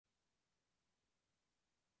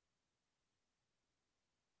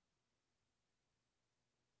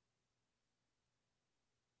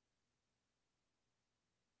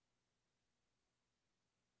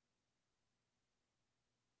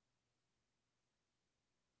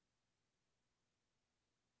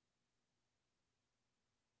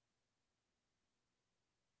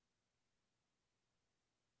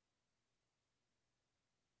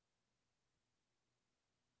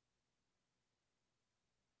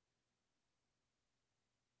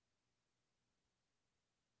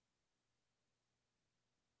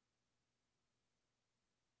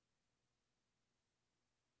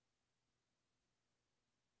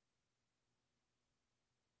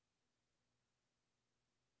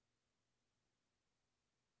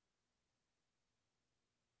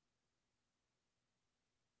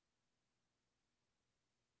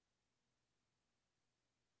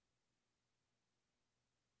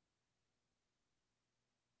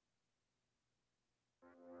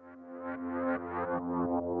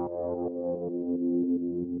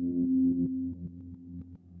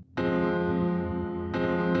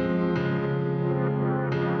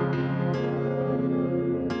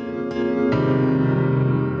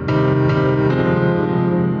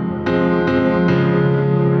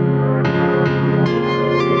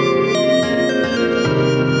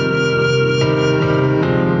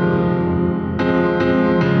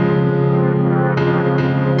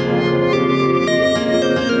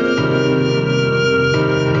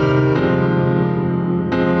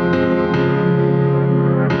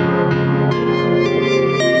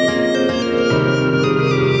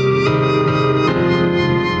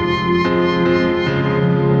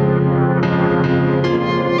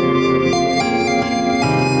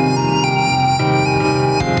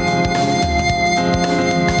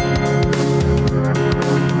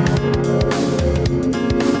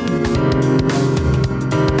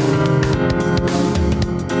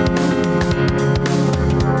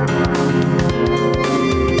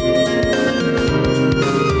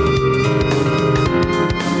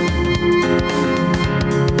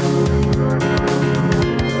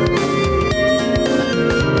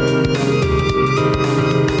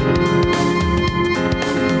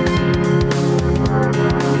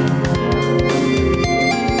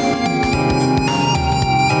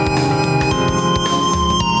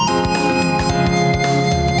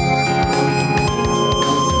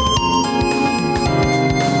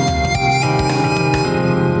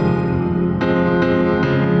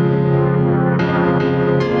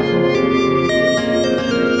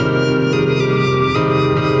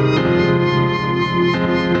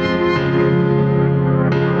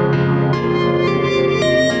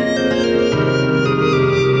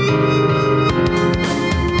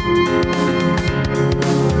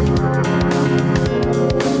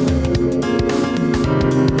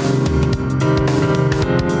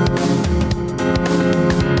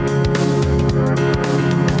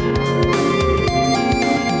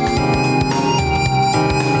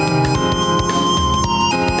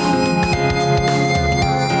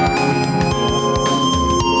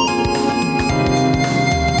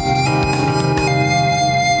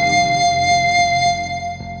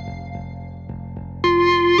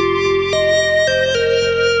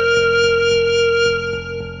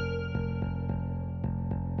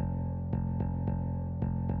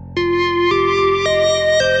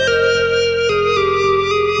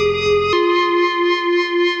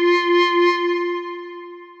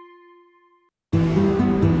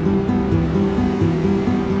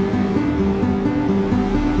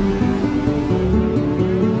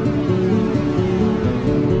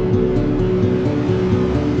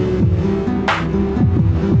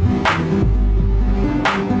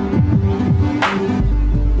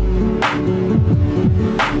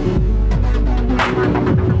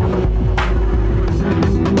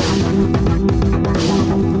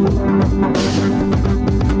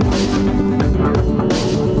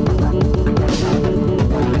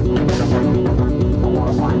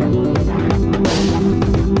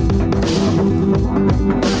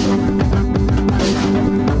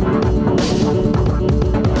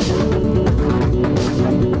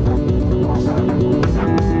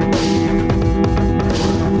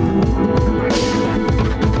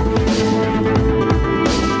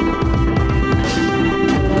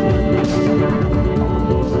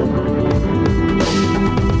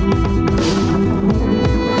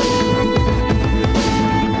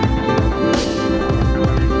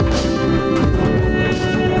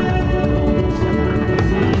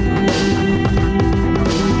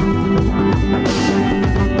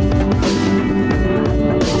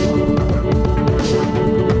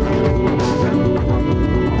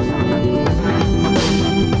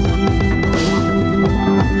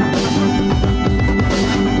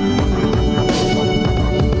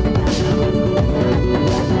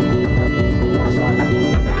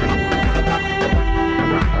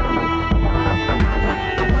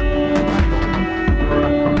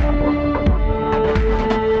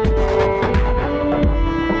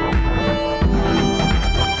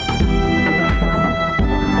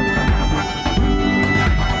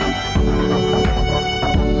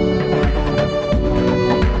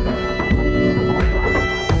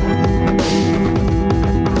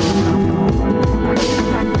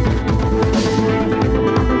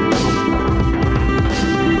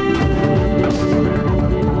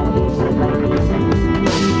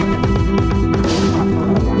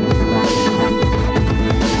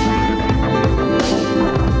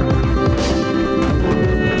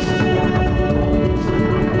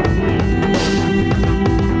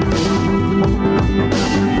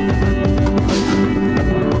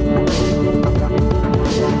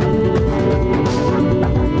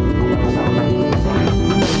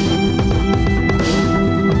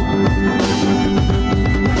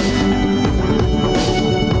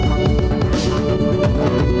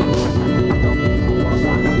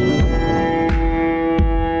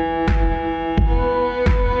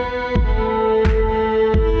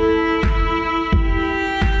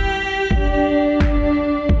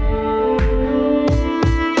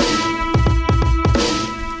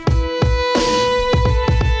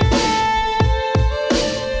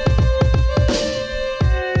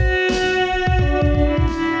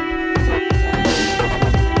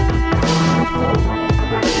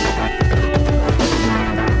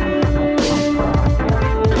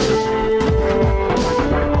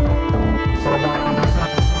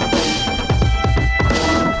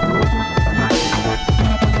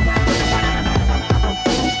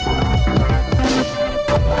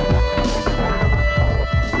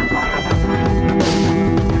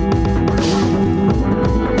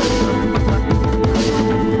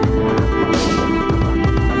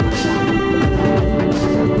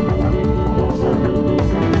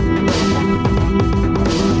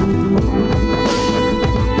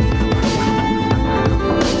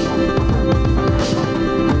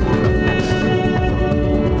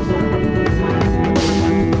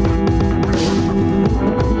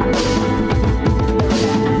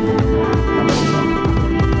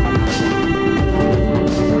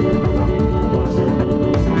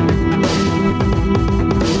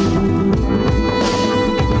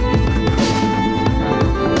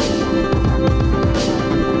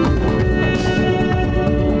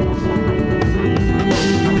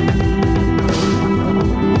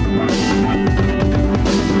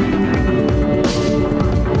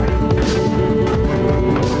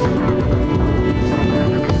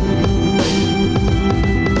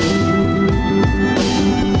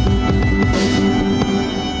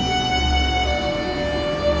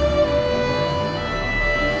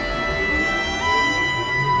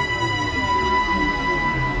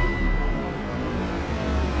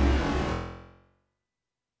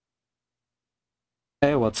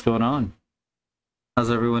Hey, what's going on? How's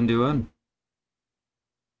everyone doing?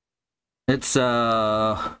 It's been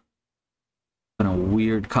a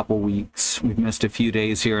weird couple weeks. We've missed a few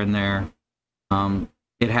days here and there.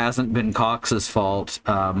 It hasn't been Cox's fault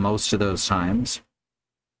most of those times.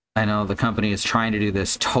 I know the company is trying to do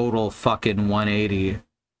this total fucking 180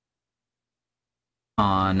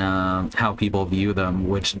 on how people view them,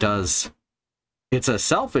 which does... It's a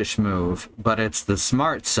selfish move, but it's the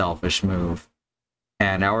smart selfish move.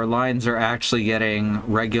 And our lines are actually getting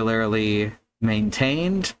regularly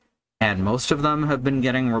maintained, and most of them have been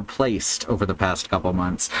getting replaced over the past couple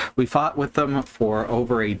months. We fought with them for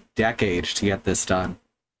over a decade to get this done.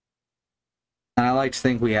 And I like to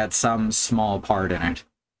think we had some small part in it.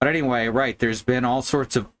 But anyway, right, there's been all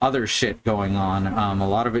sorts of other shit going on. A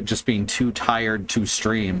lot of it just being too tired to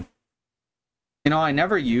stream. You know, I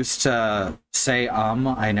never used to say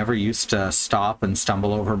I never used to stop and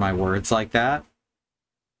stumble over my words like that.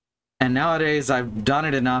 And nowadays, I've done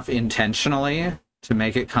it enough intentionally to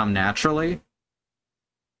make it come naturally.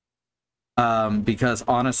 Because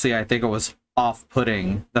honestly, I think it was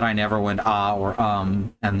off-putting that I never went or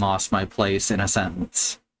and lost my place in a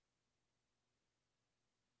sentence.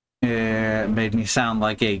 It made me sound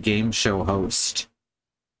like a game show host.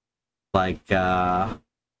 Like Pat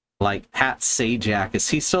Sajak. Is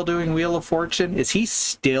he still doing Wheel of Fortune? Is he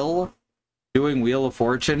still doing Wheel of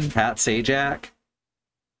Fortune, Pat Sajak?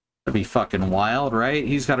 That'd be fucking wild, right?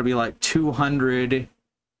 He's got to be like 200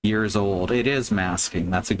 years old. It is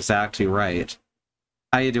masking. That's exactly right.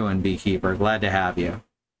 How you doing, Beekeeper? Glad to have you.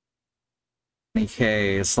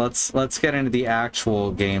 Okay, so let's get into the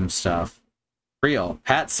actual game stuff. Real,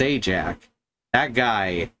 Pat Sajak. That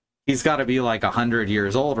guy, he's got to be like 100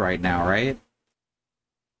 years old right now, right?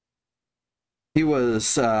 He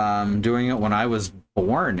was doing it when I was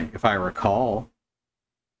born, if I recall.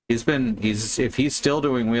 If he's still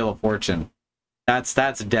doing Wheel of Fortune, that's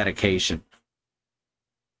dedication.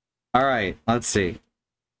 All right, let's see.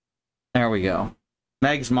 There we go.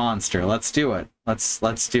 Meg's Monster. Let's do it.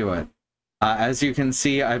 Let's do it. As you can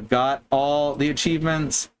see, I've got all the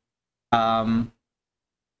achievements. They're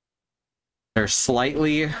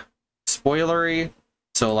slightly spoilery,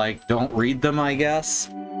 so like don't read them, I guess.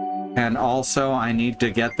 And also, I need to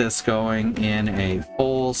get this going in a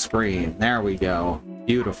full screen. There we go.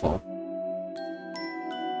 Beautiful.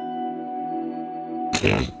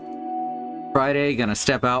 Friday, gonna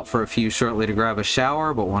step out for a few shortly to grab a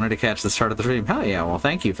shower, but wanted to catch the start of the stream. Hell yeah, well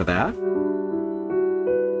thank you for that.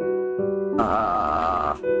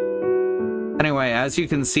 Anyway, as you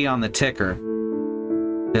can see on the ticker,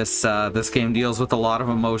 this game deals with a lot of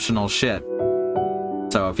emotional shit.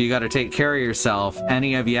 So if you gotta take care of yourself,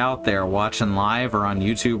 any of you out there watching live or on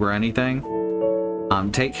YouTube or anything,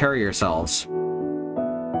 take care of yourselves.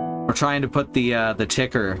 We're trying to put the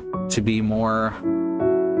ticker to be more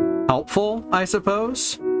helpful, I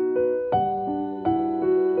suppose.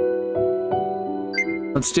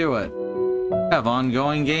 Let's do it. I have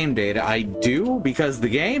ongoing game data. I do, because the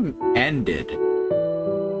game ended.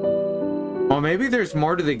 Well, maybe there's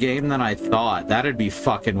more to the game than I thought. That'd be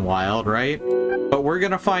fucking wild, right? But we're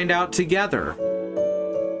gonna find out together.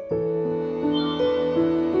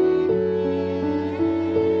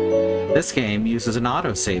 This game uses an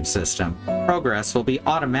autosave system. Progress will be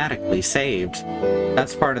automatically saved.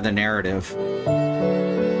 That's part of the narrative.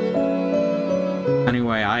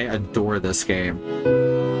 Anyway, I adore this game.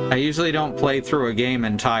 I usually don't play through a game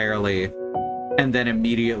entirely and then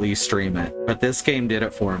immediately stream it, but this game did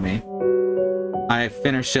it for me. I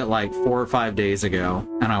finished it like 4 or 5 days ago,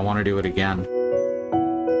 and I want to do it again.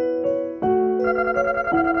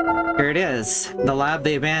 Here it is, the lab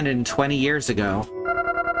they abandoned 20 years ago.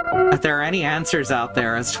 If there are any answers out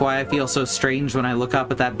there as to why I feel so strange when I look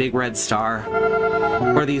up at that big red star,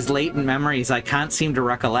 or these latent memories I can't seem to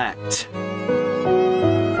recollect,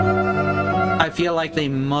 I feel like they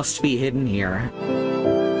must be hidden here.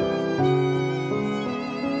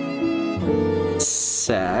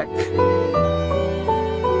 Sec.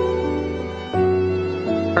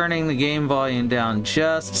 Turning the game volume down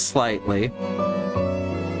just slightly.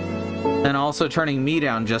 And also turning me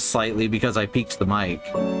down just slightly because I peaked the mic.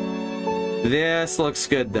 This looks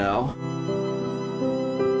good though.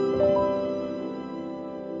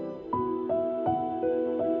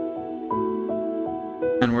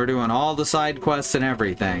 And we're doing all the side quests and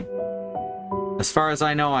everything. As far as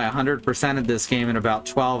I know, I 100%ed this game in about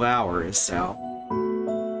 12 hours, so...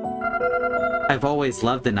 I've always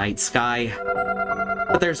loved the night sky.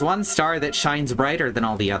 But there's one star that shines brighter than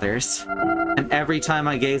all the others. And every time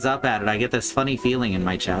I gaze up at it, I get this funny feeling in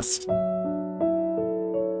my chest.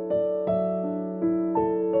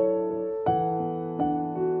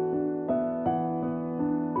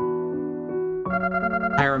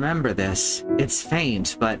 I remember this. It's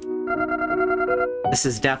faint, but this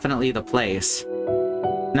is definitely the place.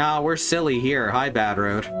 No, we're silly here. Hi, Bad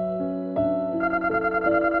Road.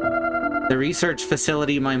 The research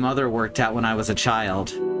facility my mother worked at when I was a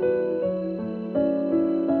child.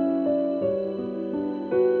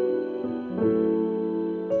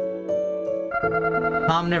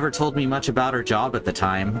 Mom never told me much about her job at the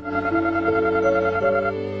time.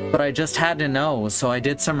 But I just had to know, so I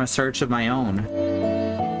did some research of my own.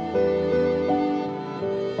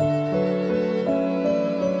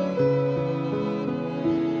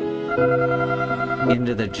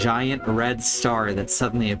 Into the giant red star that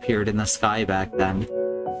suddenly appeared in the sky back then.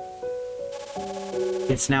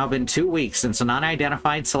 It's now been 2 weeks since an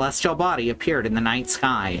unidentified celestial body appeared in the night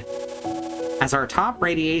sky. As our top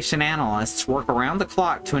radiation analysts work around the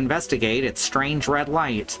clock to investigate its strange red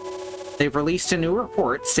light, they've released a new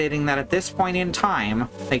report stating that at this point in time,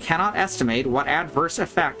 they cannot estimate what adverse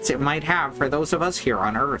effects it might have for those of us here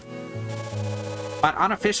on Earth. But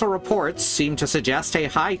unofficial reports seem to suggest a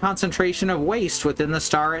high concentration of waste within the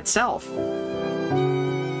star itself.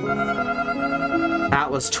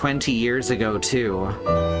 That was 20 years ago, too.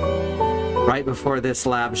 Right before this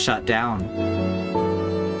lab shut down.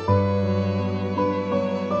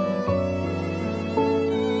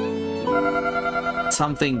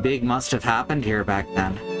 Something big must have happened here back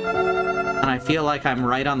then. And I feel like I'm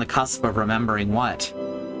right on the cusp of remembering what.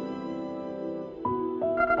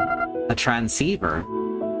 A transceiver.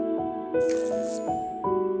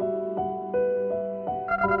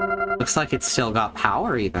 Looks like it's still got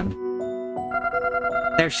power, even.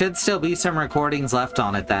 There should still be some recordings left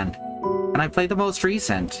on it then. Can I play the most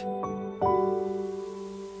recent?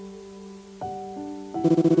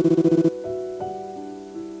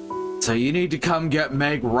 So you need to come get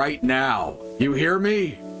Meg right now. You hear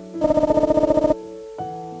me?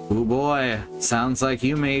 Oh boy, sounds like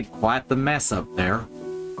you made quite the mess up there.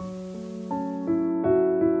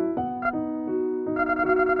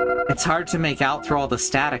 It's hard to make out through all the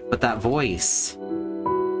static, but that voice.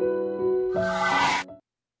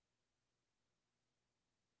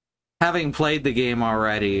 Having played the game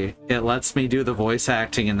already, it lets me do the voice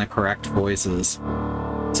acting in the correct voices.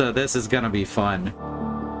 So this is gonna be fun.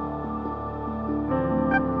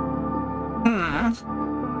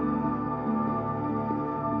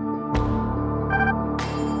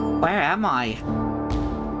 Where am I?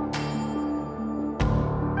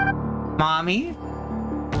 Mommy?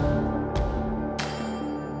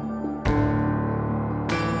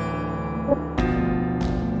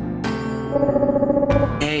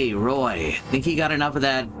 Hey, Roy. Think you got enough of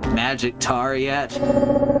that magic tar yet?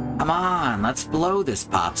 Come on, let's blow this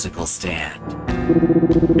popsicle stand.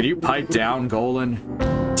 Can you pipe down,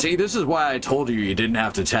 Golan? See, this is why I told you didn't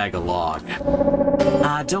have to tag along.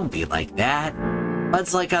 Don't be like that.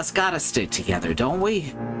 Buds like us gotta stick together, don't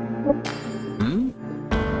we? Hmm?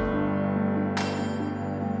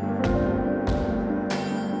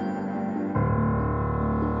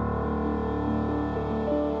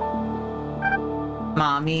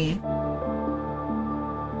 Mommy?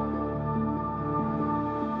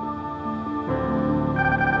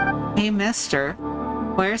 Hey, mister.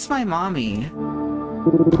 Where's my mommy?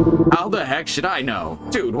 How the heck should I know?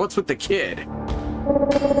 Dude, what's with the kid?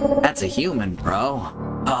 That's a human, bro.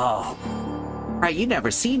 Oh. Right, you never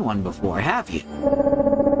seen one before, have you?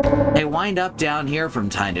 They wind up down here from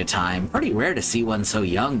time to time. Pretty rare to see one so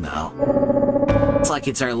young, though. It's like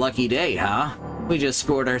it's our lucky day, huh? We just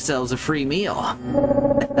scored ourselves a free meal.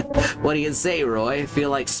 What do you say, Roy? Feel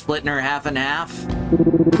like splitting her half and half?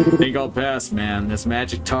 Think I'll pass, man. This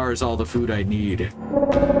magic tar is all the food I need.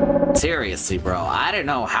 Seriously, bro, I don't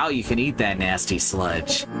know how you can eat that nasty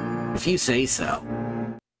sludge. If you say so.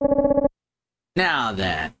 Now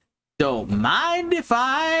then, don't mind if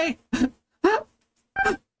I...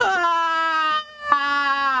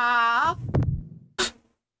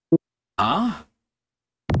 Huh?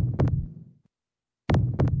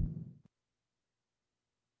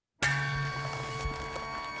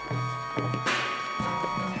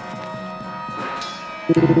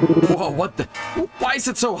 Whoa, what the... Why is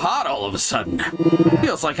it so hot all of a sudden?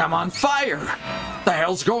 Feels like I'm on fire. What the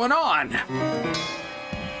hell's going on?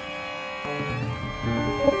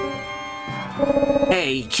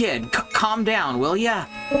 Hey, kid, calm down, will ya?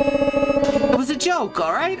 It was a joke,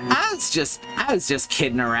 all right? I was just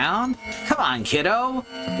kidding around. Come on, kiddo.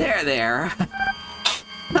 There.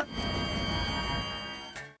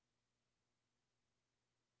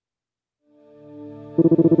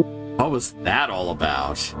 What was that all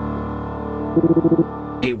about?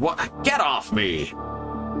 Hey, what? Get off me!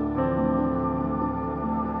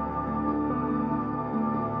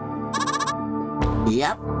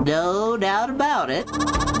 Yep, no doubt about it.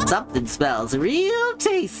 Something smells real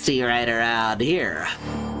tasty right around here.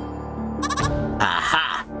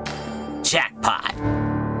 Aha! Jackpot!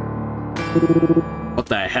 What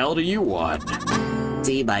the hell do you want?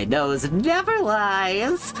 See, my nose never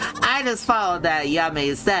lies. I just followed that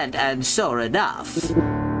yummy scent, and sure enough.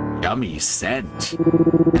 Yummy scent?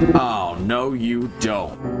 Oh, no you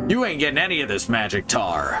don't. You ain't getting any of this magic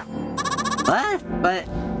tar. What? But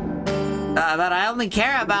I only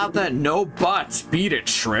care about the... No buts. Beat it,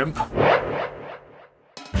 shrimp.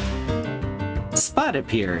 Spud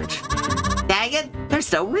appeared. Dang it,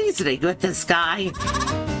 there's no reasoning with this guy.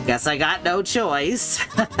 Guess I got no choice.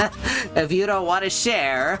 If you don't want to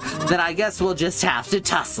share, then I guess we'll just have to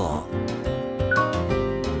tussle.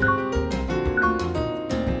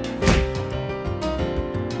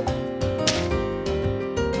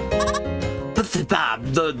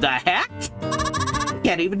 The heck?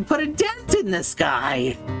 Can't even put a dent in this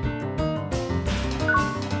guy.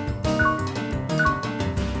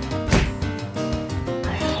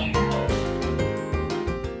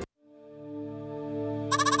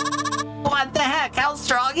 What the heck? How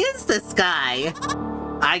strong is this guy?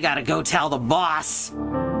 I gotta go tell the boss.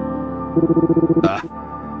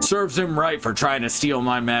 Serves him right for trying to steal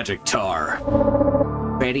my magic tar.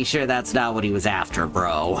 Pretty sure that's not what he was after,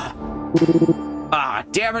 bro. Ah,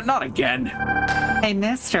 damn it, not again. Hey,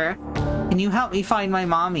 mister, can you help me find my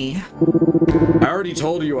mommy? I already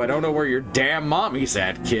told you I don't know where your damn mommy's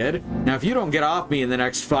at, kid. Now, if you don't get off me in the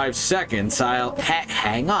next 5 seconds, I'll...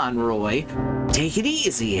 Hang on, Roy. Take it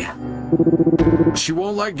easy. She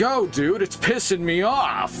won't let go, dude. It's pissing me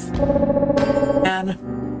off. Man,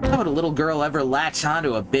 how would a little girl ever latch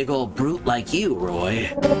onto a big old brute like you,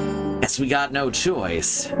 Roy? Guess we got no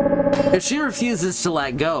choice. If she refuses to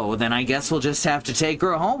let go, then I guess we'll just have to take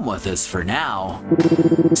her home with us for now.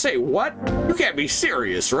 Say what? You can't be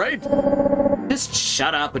serious, right? Just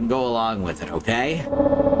shut up and go along with it, okay?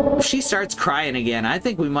 If she starts crying again, I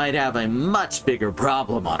think we might have a much bigger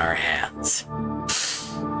problem on our hands.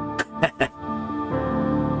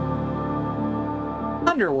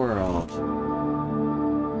 Underworld.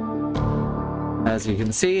 As you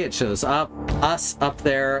can see, it shows us up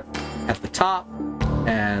there at the top,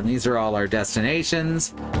 and these are all our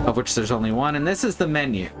destinations, of which there's only one, and this is the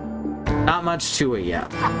menu. Not much to it yet.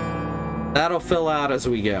 That'll fill out as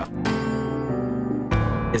we go.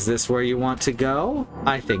 Is this where you want to go?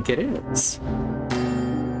 I think it is.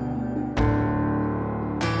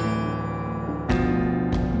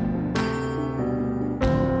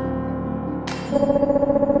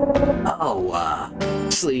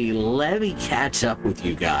 Actually, let me catch up with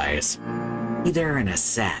you guys. Be there in a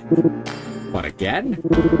sec. What, again?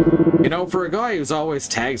 You know, for a guy who's always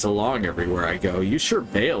tags along everywhere I go, you sure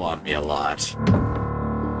bail on me a lot.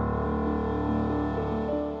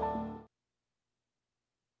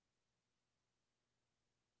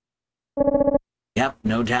 Yep,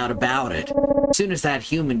 no doubt about it. As soon as that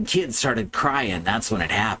human kid started crying, that's when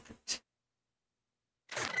it happened.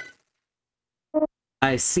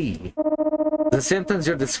 I see. The symptoms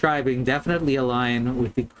you're describing definitely align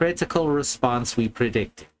with the critical response we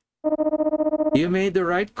predicted. You made the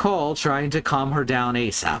right call trying to calm her down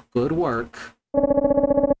ASAP. Good work.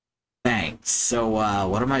 Thanks. So,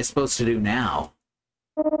 what am I supposed to do now?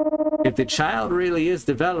 If the child really is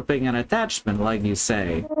developing an attachment, like you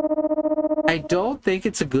say, I don't think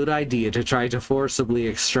it's a good idea to try to forcibly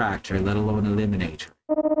extract her, let alone eliminate her.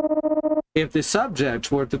 If the subject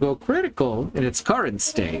were to go critical in its current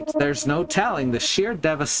state, there's no telling the sheer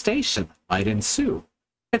devastation that might ensue.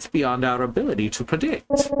 It's beyond our ability to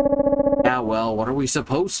predict. Yeah, well, what are we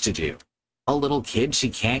supposed to do? A little kid, she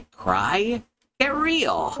can't cry? Get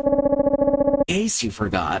real! In case you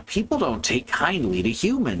forgot, people don't take kindly to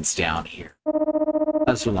humans down here.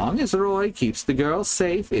 As long as Roy keeps the girl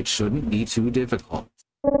safe, it shouldn't be too difficult.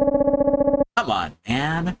 Come on,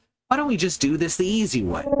 man. Why don't we just do this the easy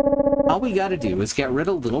way? All we gotta do is get rid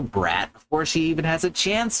of little brat before she even has a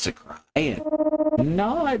chance to cry. And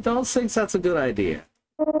no, I don't think that's a good idea.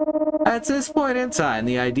 At this point in time,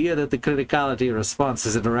 the idea that the criticality response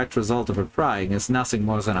is a direct result of her crying is nothing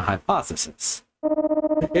more than a hypothesis.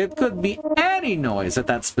 It could be any noise at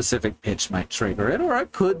that specific pitch might trigger it, or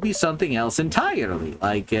it could be something else entirely,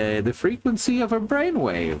 like the frequency of her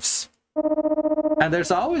brainwaves. And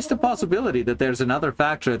there's always the possibility that there's another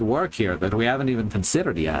factor at work here that we haven't even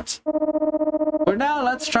considered yet. For now,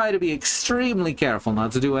 let's try to be extremely careful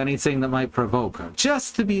not to do anything that might provoke her,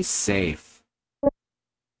 just to be safe.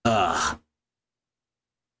 Ugh.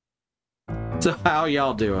 So how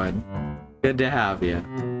y'all doing? Good to have you.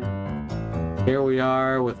 Here we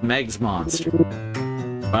are with Meg's monster.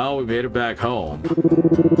 Well, we made it back home.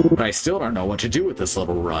 But I still don't know what to do with this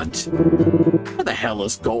little runt. Where the hell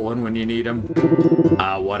is Golan when you need him?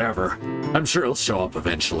 Whatever. I'm sure he'll show up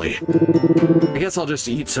eventually. I guess I'll just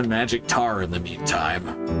eat some magic tar in the meantime.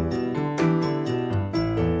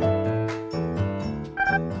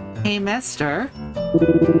 Hey, mister.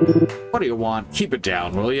 What do you want? Keep it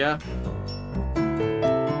down, will ya?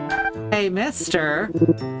 Hey, mister.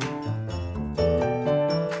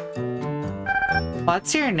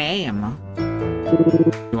 What's your name?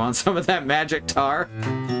 You want some of that magic tar?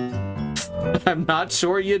 I'm not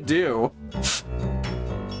sure you do.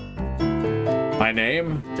 My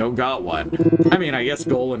name? Don't got one. I mean, I guess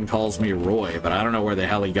Golan calls me Roy, but I don't know where the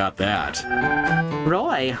hell he got that.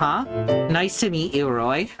 Roy, huh? Nice to meet you,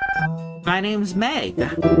 Roy. My name's Meg.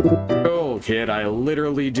 Oh, kid, I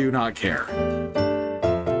literally do not care.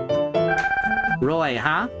 Roy,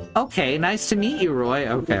 huh? Okay, nice to meet you, Roy.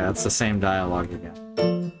 Okay, that's the same dialogue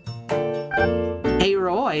again. Hey,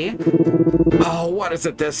 Roy. Oh, what is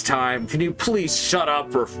it this time? Can you please shut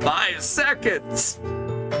up for 5 seconds?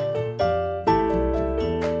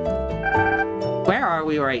 Where are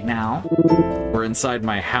we right now? We're inside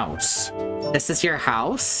my house. This is your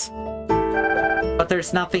house? But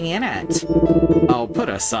there's nothing in it. Oh, put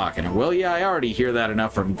a sock in it, will ya? I already hear that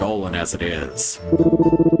enough from Golan as it is.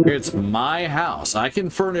 It's my house. I can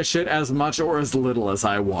furnish it as much or as little as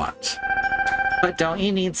I want. But don't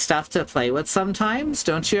you need stuff to play with sometimes?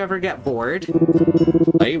 Don't you ever get bored?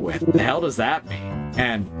 Play with? The hell does that mean?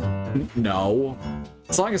 And no.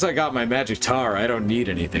 As long as I got my magic tar, I don't need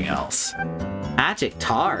anything else. Magic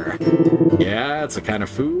tar? Yeah, it's a kind of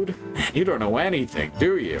food. Man, you don't know anything,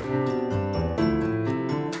 do you?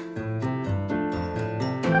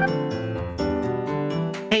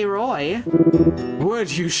 Hey, Roy.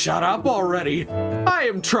 Would you shut up already? I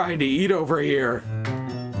am trying to eat over here.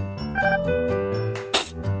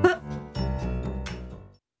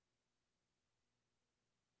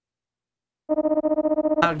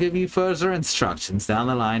 I'll give you further instructions down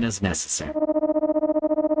the line as necessary.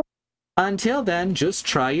 Until then, just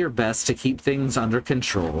try your best to keep things under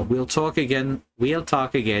control. We'll talk again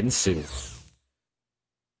soon.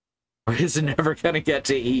 Or is it never gonna get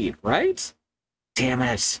to eat, right? Damn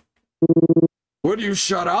it. Would you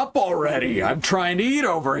shut up already? I'm trying to eat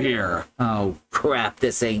over here. Oh, crap,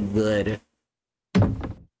 this ain't good.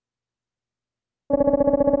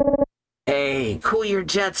 Hey, cool your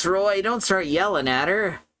jets, Roy. Don't start yelling at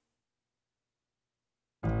her.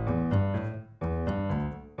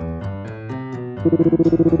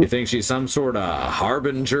 You think she's some sort of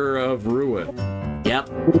harbinger of ruin? Yep.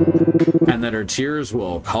 And that her tears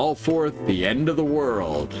will call forth the end of the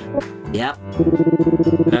world? Yep.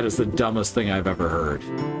 That is the dumbest thing I've ever heard.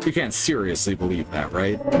 You can't seriously believe that,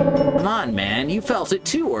 right? Come on, man. You felt it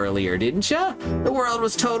too earlier, didn't you? The world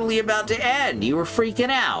was totally about to end. You were freaking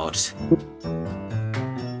out.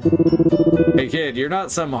 Hey kid, you're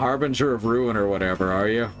not some harbinger of ruin or whatever, are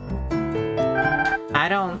you? I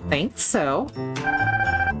don't think so.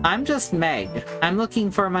 I'm just Meg. I'm looking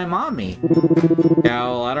for my mommy. Yeah,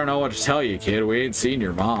 well, I don't know what to tell you, kid. We ain't seen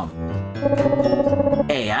your mom.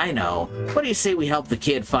 Hey, I know. What do you say we help the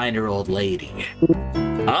kid find her old lady?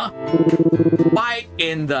 Huh? Why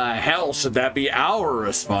in the hell should that be our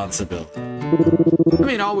responsibility? I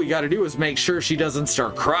mean, all we gotta do is make sure she doesn't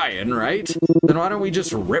start crying, right? Then why don't we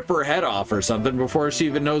just rip her head off or something before she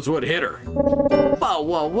even knows what hit her? Whoa,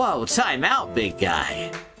 whoa, whoa. Time out, big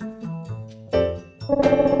guy.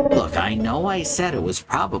 Look, I know I said it was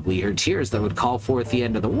probably her tears that would call forth the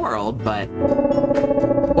end of the world, but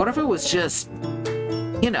what if it was just,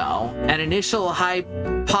 you know, an initial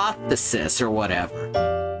hypothesis or whatever?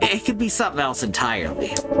 It could be something else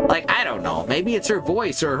entirely. Like, I don't know, maybe it's her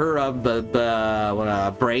voice or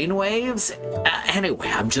her brain waves? Anyway,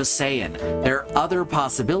 I'm just saying, there are other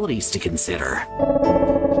possibilities to consider.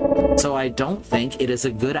 So I don't think it is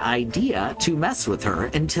a good idea to mess with her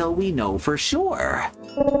until we know for sure.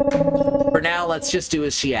 For now, let's just do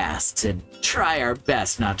as she asks and try our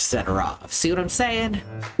best not to set her off. See what I'm saying?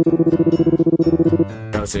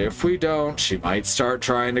 Because if we don't, she might start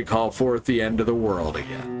trying to call forth the end of the world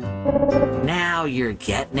again. Now you're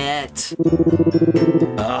getting it.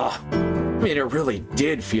 Ugh. I mean, it really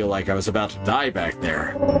did feel like I was about to die back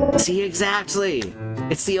there. See, exactly.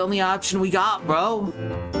 It's the only option we got, bro.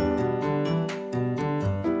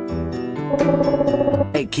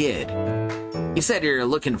 Hey, kid. You said you're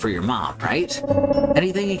looking for your mom, right?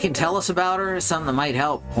 Anything you can tell us about her? Something that might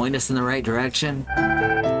help point us in the right direction?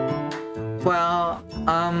 Well,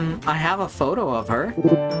 I have a photo of her.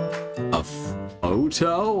 A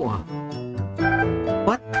photo?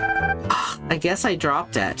 What? I guess I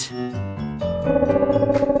dropped it.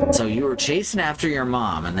 So you were chasing after your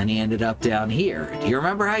mom, and then you ended up down here. Do you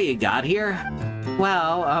remember how you got here?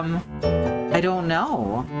 Well, I don't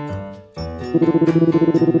know.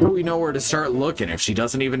 How do we know where to start looking if she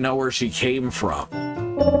doesn't even know where she came from?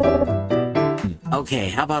 Okay,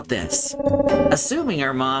 how about this? Assuming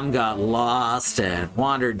her mom got lost and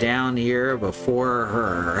wandered down here before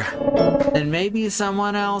her, then maybe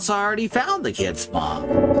someone else already found the kid's mom.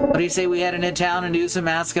 What do you say we head into town and do some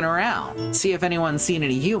asking around? See if anyone's seen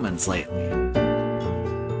any humans lately.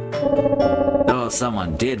 Though if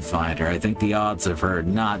someone did find her, I think the odds of her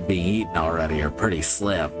not being eaten already are pretty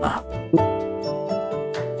slim.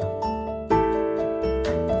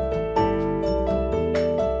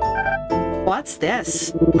 What's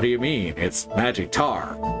this? What do you mean? It's magic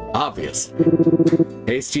tar. Obvious.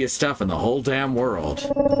 Tastiest stuff in the whole damn world.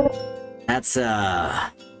 That's,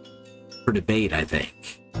 for debate, I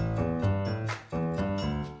think.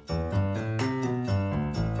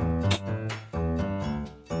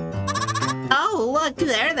 Oh, look,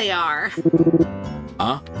 there they are.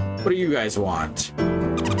 Huh? What do you guys want?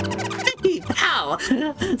 Ow!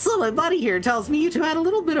 So my buddy here tells me you two had a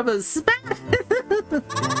little bit of a spat.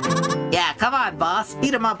 Yeah, come on, boss.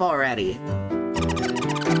 Beat him up already. Now,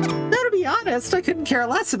 to be honest, I couldn't care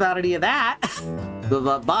less about any of that.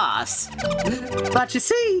 But boss. But you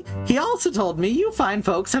see, he also told me you fine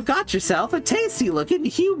folks have got yourself a tasty-looking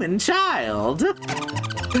human child.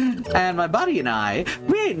 And my buddy and I,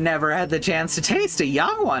 we ain't never had the chance to taste a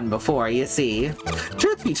young one before, you see.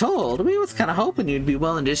 Truth be told, we was kind of hoping you'd be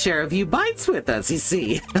willing to share a few bites with us, you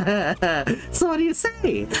see. So what do you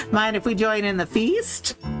say? Mind if we join in the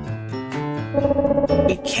feast?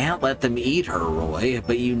 We can't let them eat her, Roy,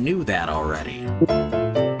 but you knew that already.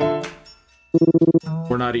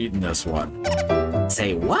 We're not eating this one.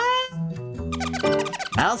 Say what?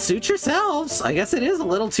 Well, suit yourselves. I guess it is a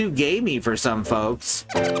little too gamey for some folks.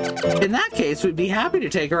 In that case, we'd be happy to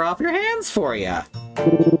take her off your hands for you.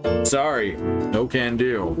 Sorry, no can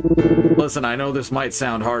do. Listen, I know this might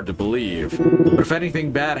sound hard to believe, but if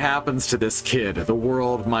anything bad happens to this kid, the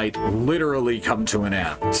world might literally come to an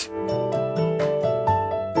end.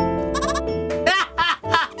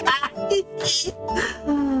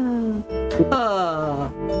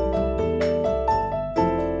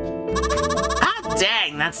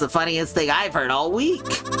 Dang, that's the funniest thing I've heard all week.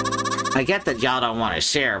 I get that y'all don't want to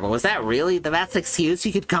share, but was that really the best excuse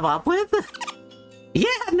you could come up with? Yeah,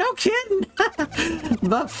 no kidding.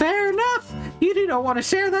 But fair enough. You two don't want to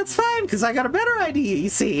share, that's fine, because I got a better idea, you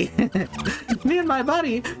see. Me and my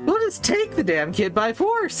buddy, we'll just take the damn kid by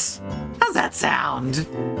force. How's that sound?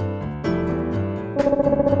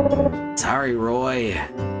 Sorry, Roy.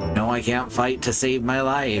 No, I can't fight to save my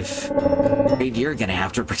life. Afraid you're gonna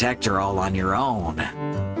have to protect her all on your own.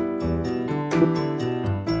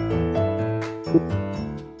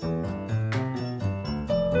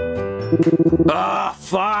 Ah,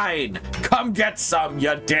 fine! Come get some,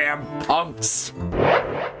 you damn punks!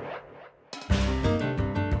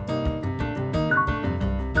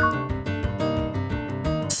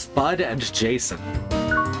 Spud and Jason.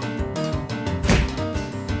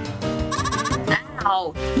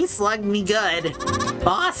 Ow, he slugged me good.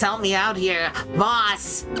 Boss, help me out here.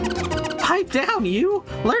 Boss! Pipe down, you!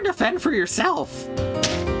 Learn to fend for yourself.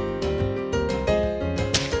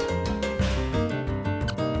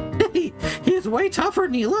 He's way tougher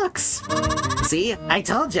than he looks. See, I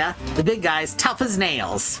told ya, the big guy's tough as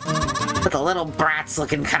nails. But the little brat's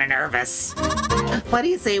looking kinda nervous. What do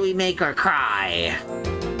you say we make her cry?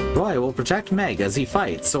 Roy will protect Meg as he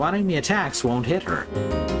fights, so enemy attacks won't hit her.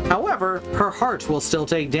 However, her heart will still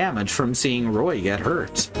take damage from seeing Roy get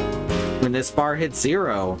hurt. When this bar hits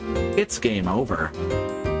 0, it's game over.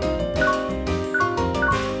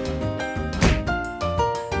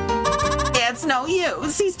 It's no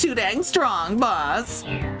use, he's too dang strong, boss.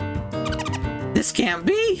 This can't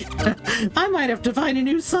be! I might have to find a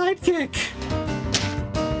new sidekick.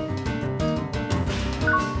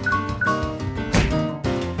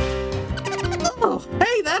 Oh,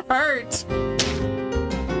 hey, that hurt!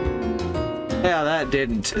 Yeah, that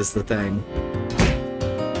didn't, is the thing.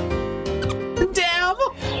 Damn!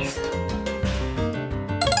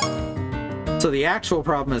 So the actual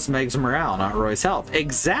problem is Meg's morale, not Roy's health.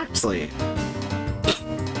 Exactly!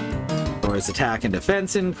 Roy's attack and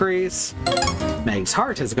defense increase. Meg's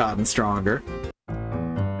heart has gotten stronger.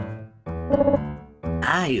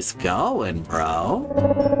 Nice going,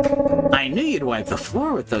 bro. I knew you'd wipe the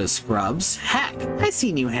floor with those scrubs. Heck, I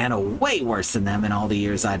seen you handle way worse than them in all the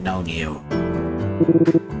years I've known you.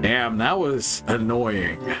 Damn, that was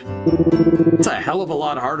annoying. It's a hell of a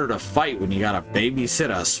lot harder to fight when you gotta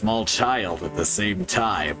babysit a small child at the same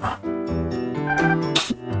time.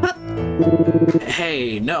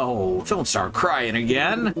 Hey, no, don't start crying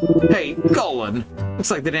again. Hey, Golan,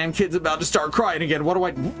 looks like the damn kid's about to start crying again. What do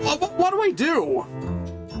I do?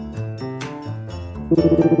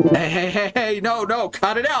 Hey, no,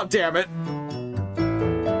 cut it out, damn it.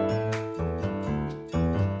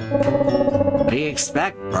 What do you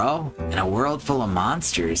expect, bro? In a world full of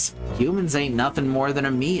monsters, humans ain't nothing more than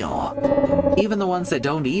a meal. Even the ones that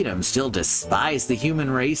don't eat them still despise the human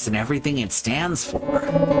race and everything it stands for.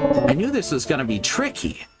 I knew this was gonna be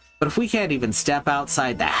tricky, but if we can't even step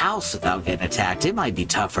outside the house without getting attacked, it might be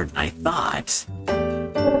tougher than I thought.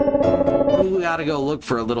 We gotta go look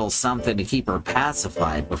for a little something to keep her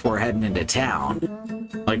pacified before heading into town.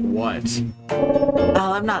 Like what?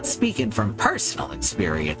 Well, I'm not speaking from personal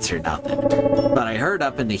experience or nothing, but I heard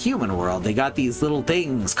up in the human world they got these little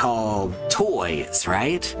things called toys,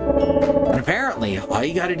 right? And apparently, all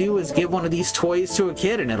you gotta do is give one of these toys to a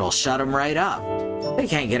kid and it'll shut them right up. They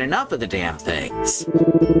can't get enough of the damn things.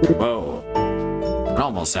 Whoa. It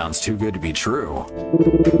almost sounds too good to be true.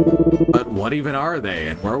 But what even are they,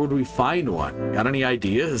 and where would we find one? Got any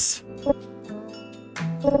ideas?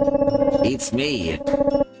 Beats me.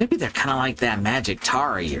 Maybe they're kind of like that magic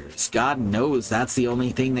tar of yours. God knows that's the only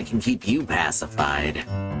thing that can keep you pacified.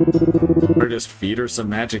 Or just feed her some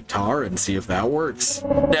magic tar and see if that works?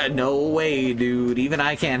 No way, dude. Even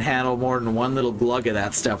I can't handle more than one little glug of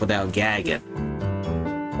that stuff without gagging.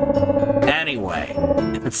 Anyway,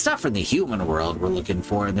 if it's stuff from the human world we're looking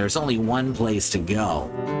for, and there's only one place to go.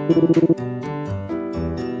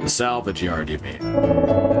 The salvage yard, you mean?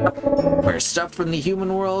 Where stuff from the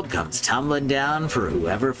human world comes tumbling down for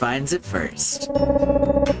whoever finds it first.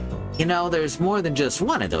 You know, there's more than just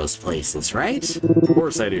one of those places, right? Of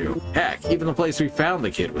course I do. Heck, even the place we found the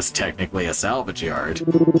kid was technically a salvage yard.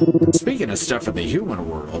 Speaking of stuff from the human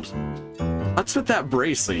world, what's with that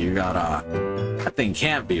bracelet you got on? That thing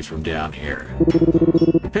can't be from down here.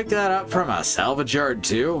 You picked that up from a salvage yard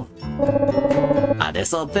too?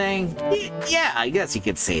 This old thing? Yeah, I guess you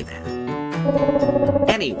could say that.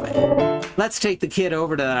 Anyway, let's take the kid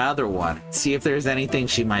over to that other one, see if there's anything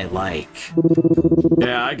she might like.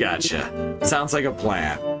 Yeah, I gotcha. Sounds like a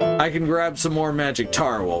plan. I can grab some more magic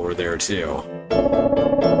tar while we're there too.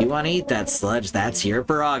 You want to eat that sludge, that's your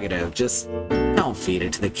prerogative. Just don't feed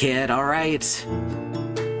it to the kid, alright?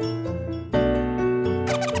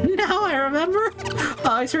 Now I remember.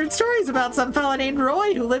 I always heard stories about some fella named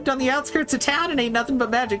Roy who lived on the outskirts of town and ate nothing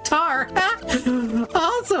but magic tar.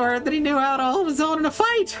 Also heard that he knew how to hold his own in a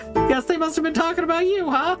fight. Guess they must have been talking about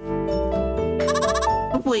you, huh?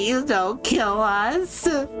 Please don't kill us.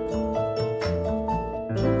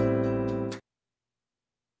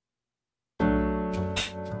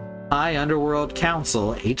 High Underworld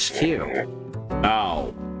Council HQ.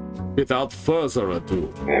 Now, without further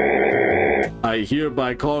ado, I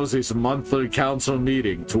hereby call this monthly council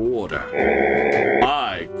meeting to order.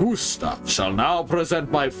 I, Gustav, shall now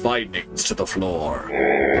present my findings to the floor.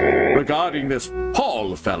 Regarding this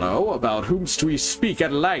Paul fellow, about whomst we spoke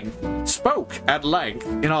at length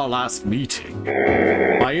in our last meeting,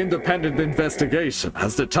 my independent investigation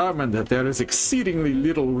has determined that there is exceedingly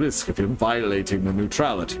little risk of him violating the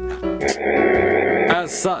Neutrality Pact.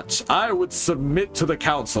 As such, I would submit to the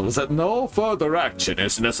council that no further action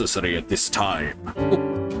is necessary at this time.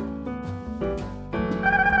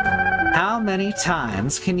 How many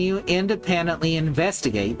times can you independently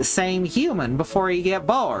investigate the same human before you get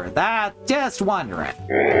bored? That's just wondering.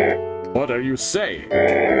 What are you saying?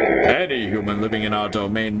 Any human living in our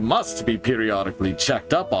domain must be periodically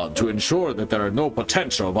checked up on to ensure that there are no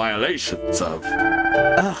potential violations of...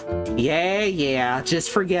 Yeah,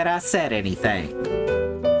 just forget I said anything.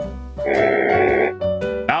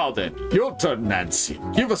 Now then, your turn, Nancy.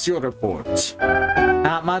 Give us your report.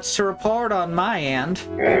 Not much to report on my end.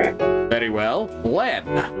 Very well. Len.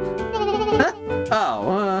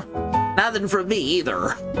 Nothing from me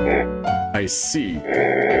either. I see.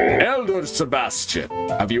 Elder Sebastian,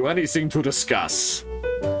 have you anything to discuss?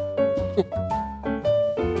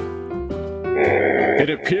 It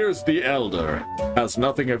appears the Elder has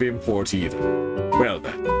nothing of import either. Well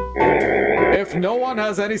then, if no one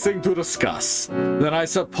has anything to discuss, then I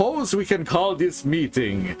suppose we can call this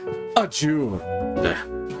meeting adjourned.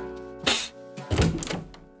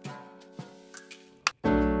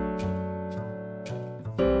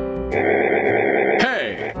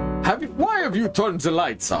 Hey, why have you turned the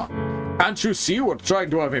lights on? Can't you see we're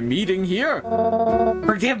trying to have a meeting here?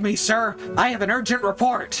 Forgive me, sir. I have an urgent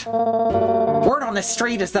report. Word on the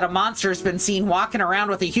street is that a monster's been seen walking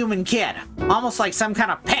around with a human kid, almost like some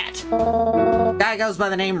kind of pet. Guy goes by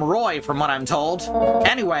the name Roy, from what I'm told.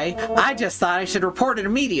 Anyway, I just thought I should report it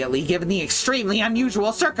immediately, given the extremely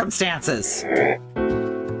unusual circumstances.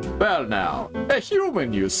 Well now, a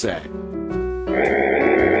human, you say?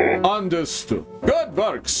 Understood. Good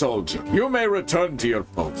work, soldier. You may return to your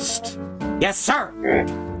post. Yes, sir.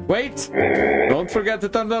 Wait, don't forget to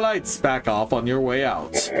turn the lights back off on your way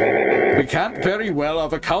out. We can't very well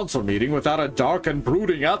have a council meeting without a dark and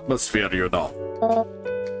brooding atmosphere, you know.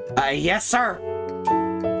 Yes, sir.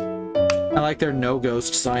 I like their no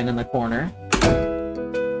ghost sign in the corner.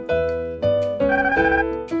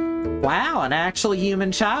 Wow, an actual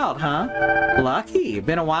human child, huh? Lucky.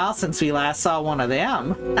 Been a while since we last saw one of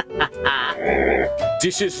them.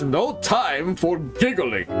 This is no time for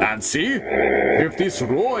giggling, Nancy. If this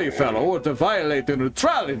Roy fellow were to violate the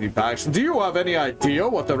neutrality pact, do you have any idea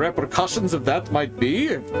what the repercussions of that might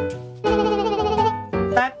be?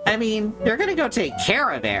 But, I mean, you're gonna go take care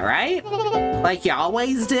of it, right? Like you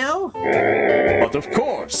always do? But of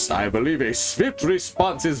course, I believe a swift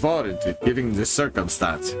response is warranted, given the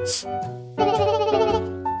circumstances.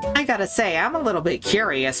 I gotta say, I'm a little bit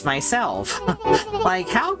curious myself. Like,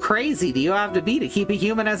 how crazy do you have to be to keep a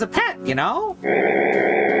human as a pet, you know?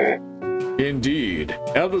 Indeed.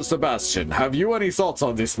 Elder Sebastian, have you any thoughts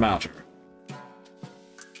on this matter?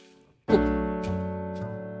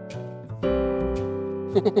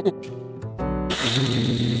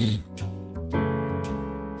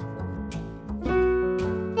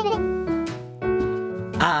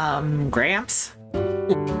 Gramps?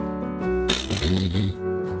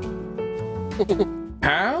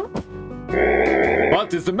 Huh?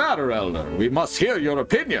 What is the matter, Elder? We must hear your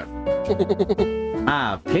opinion.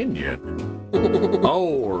 My opinion?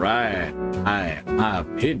 Oh, right. My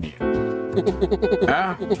opinion.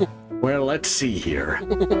 Huh? Well, let's see here.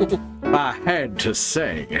 I had to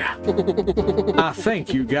say, I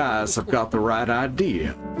think you guys have got the right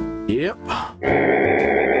idea. Yep.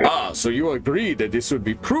 Ah, so you agree that this would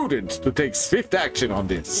be prudent to take swift action on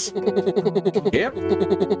this? Yep.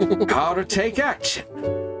 How to take action.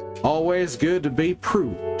 Always good to be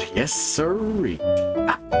prudent. Yes, sirree.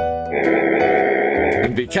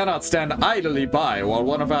 And we cannot stand idly by while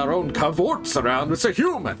one of our own cavorts around with a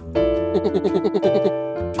human.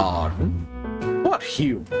 Pardon? What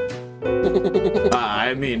human?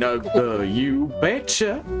 I mean, you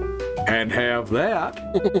betcha. Can't have that.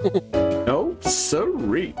 No,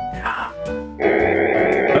 sirree.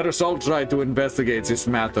 Let us all try to investigate this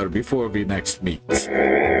matter before we next meet.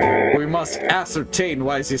 We must ascertain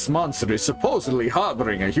why this monster is supposedly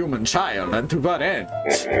harboring a human child and to what end,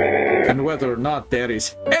 and whether or not there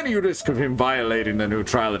is any risk of him violating the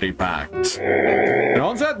neutrality pact. And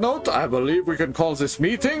on that note, I believe we can call this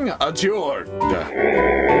meeting adjourned.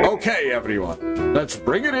 Okay, everyone, let's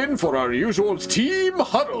bring it in for our usual team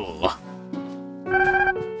huddle.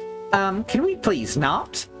 Can we please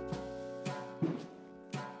not?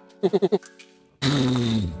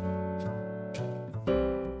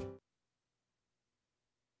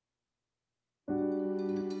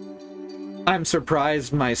 I'm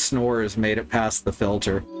surprised my snores made it past the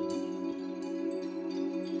filter.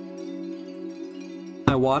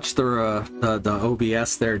 I watched the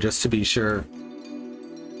OBS there just to be sure.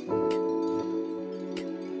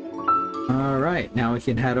 All right, now we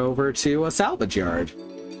can head over to a salvage yard.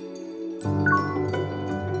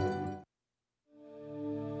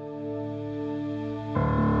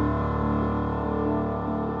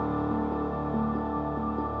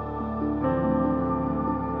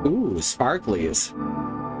 Ooh, sparklies.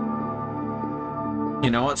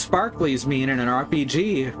 You know what sparklies mean in an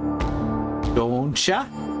RPG, don't ya?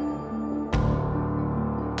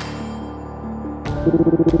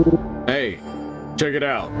 Hey, check it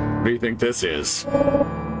out. What do you think this is?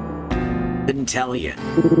 Didn't tell you.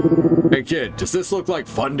 Hey kid, does this look like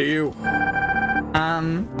fun to you?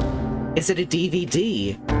 Is it a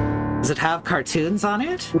DVD? Does it have cartoons on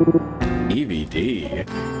it? DVD?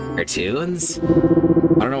 Cartoons?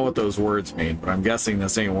 I don't know what those words mean, but I'm guessing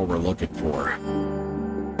this ain't what we're looking for.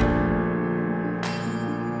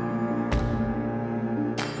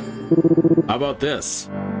 How about this?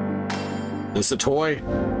 This a toy?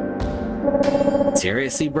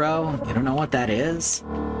 Seriously, bro? You don't know what that is?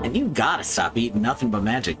 And you gotta stop eating nothing but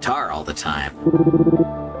magic tar all the time.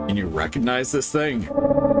 Can you recognize this thing?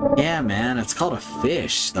 Yeah, man, it's called a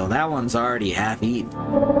fish, though that one's already half eaten.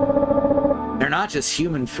 They're not just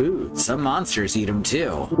human food. Some monsters eat them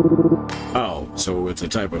too. Oh, so it's a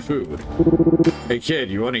type of food. Hey kid,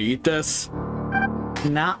 you want to eat this?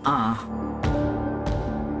 Nuh-uh.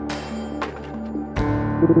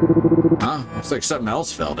 Huh? Looks like something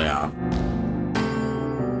else fell down.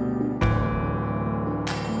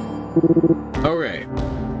 Okay,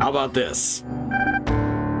 how about this?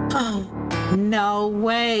 Oh, no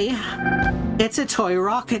way. It's a toy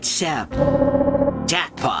rocket ship.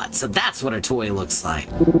 Jackpot, so that's what a toy looks like.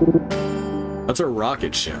 That's a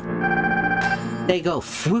rocket ship. They go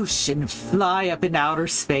whoosh and fly up in outer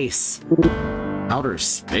space. Outer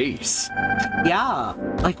space? Yeah,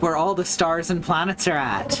 like where all the stars and planets are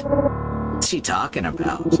at. What's she talking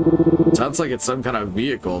about? Sounds like it's some kind of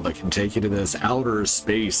vehicle that can take you to this outer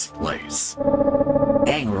space place.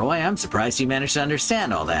 Dang, Roy, I'm surprised you managed to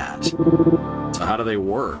understand all that. So how do they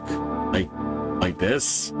work? Like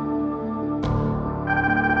this?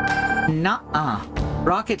 Nuh-uh.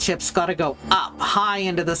 Rocket ships gotta go up, high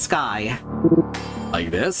into the sky. Like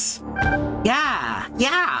this? Yeah.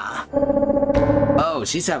 Oh,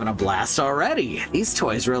 she's having a blast already. These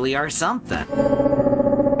toys really are something.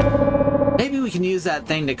 Maybe we can use that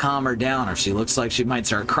thing to calm her down if she looks like she might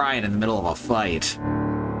start crying in the middle of a fight.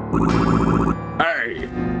 Hey,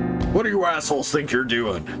 what do you assholes think you're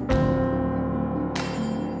doing?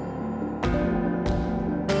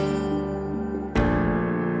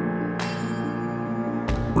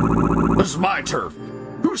 This is my turf.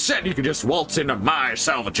 Who said you could just waltz into my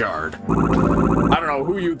salvage yard? I don't know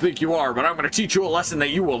who you think you are, but I'm going to teach you a lesson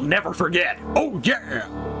that you will never forget. Oh, yeah!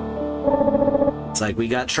 It's like we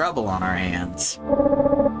got trouble on our hands.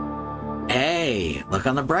 Hey, look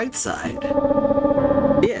on the bright side.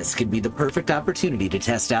 This could be the perfect opportunity to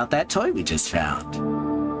test out that toy we just found.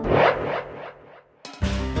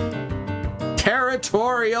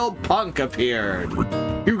 Territorial Punk appeared.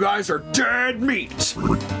 You guys are dead meat.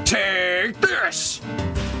 Take this!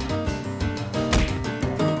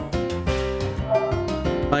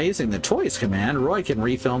 By using the Toys command, Roy can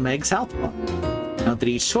refill Meg's health bar. Note that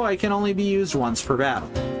each toy can only be used once per battle.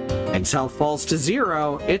 Meg's health falls to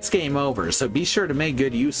 0, it's game over, so be sure to make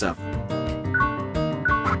good use of it.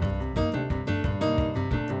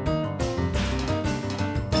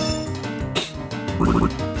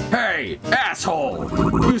 Hey, asshole!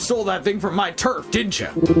 You stole that thing from my turf, didn't you?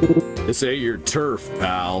 This ain't your turf,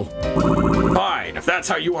 pal. Fine, if that's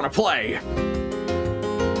how you want to play.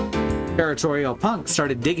 Territorial Punk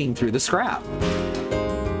started digging through the scrap.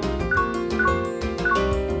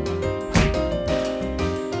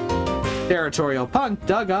 Territorial Punk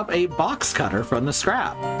dug up a box cutter from the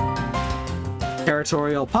scrap.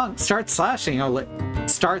 Territorial Punk starts slashing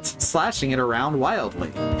it around wildly.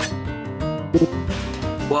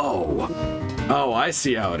 Whoa. Oh, I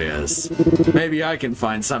see how it is. Maybe I can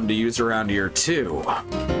find something to use around here, too.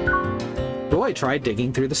 Roy tried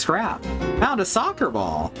digging through the scrap. Found a soccer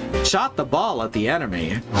ball. Shot the ball at the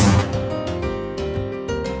enemy.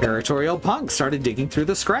 Territorial Punk started digging through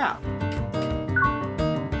the scrap.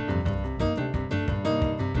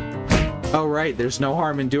 Oh right, there's no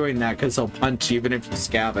harm in doing that because he'll punch even if you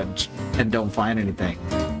scavenge and don't find anything.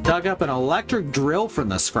 Dug up an electric drill from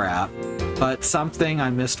the scrap, but something, I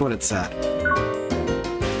missed what it said.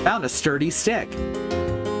 Found a sturdy stick.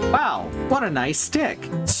 Wow, what a nice stick.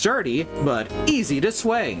 Sturdy, but easy to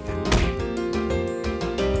swing.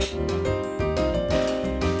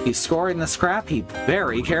 He's scoring the scrap heap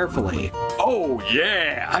very carefully. Oh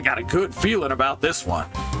yeah, I got a good feeling about this one.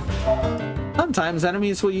 Sometimes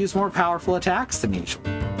enemies will use more powerful attacks than usual.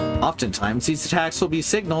 Oftentimes, these attacks will be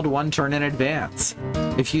signaled one turn in advance.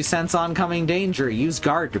 If you sense oncoming danger, use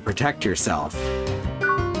guard to protect yourself.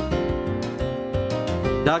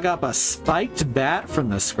 Dug up a spiked bat from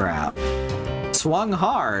the scrap. Swung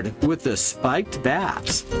hard with the spiked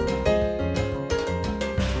bat.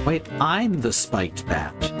 Wait, I'm the spiked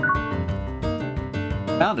bat.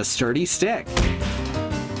 Found a sturdy stick.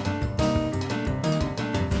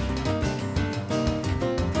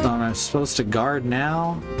 So I'm supposed to guard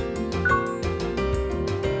now?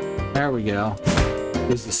 There we go.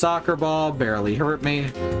 Use the soccer ball, barely hurt me.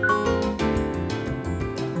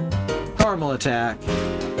 Normal attack.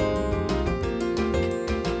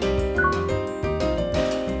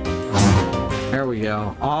 There we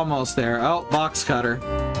go. Almost there. Oh, box cutter.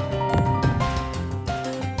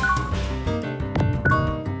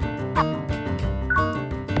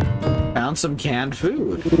 Found some canned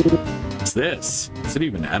food. What's this? Is it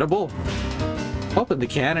even edible? Opened the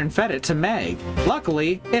can and fed it to Meg.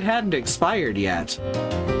 Luckily, it hadn't expired yet.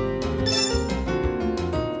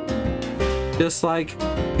 Just like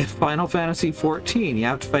in Final Fantasy XIV, you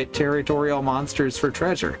have to fight territorial monsters for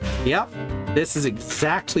treasure. Yep, this is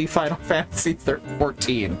exactly Final Fantasy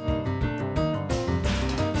XIV.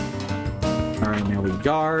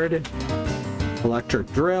 guard,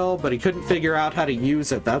 electric drill, but he couldn't figure out how to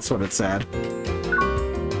use it. That's what it said.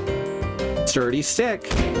 Sturdy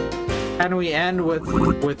stick. And we end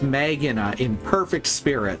with Meg in perfect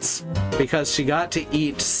spirits because she got to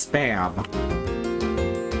eat Spam.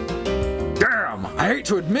 Damn, I hate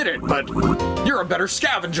to admit it, but you're a better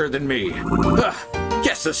scavenger than me. Ugh,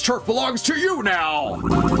 guess this turf belongs to you now.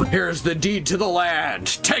 Here's the deed to the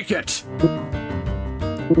land. Take it.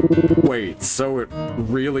 Wait, so it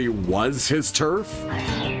really was his turf?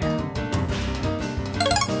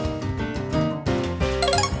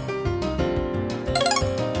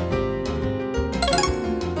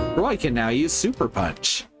 Roy can now use Super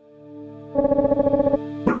Punch.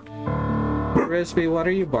 Rizby, what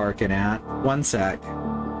are you barking at? One sec.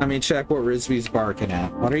 Let me check what Rizby's barking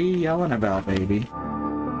at. What are you yelling about, baby?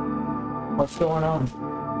 What's going on?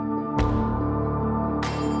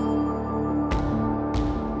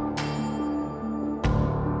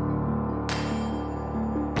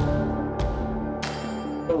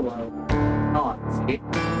 Hello. On, see?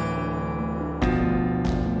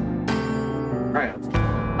 Alright, let's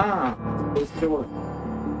close the door.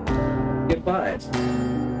 Goodbye.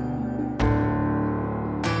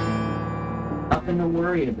 Nothing to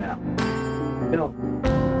worry about. No.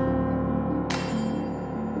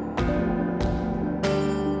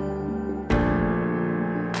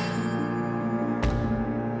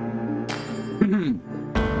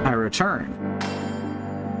 I return.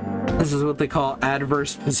 This is what they call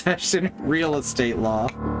adverse possession in real estate law.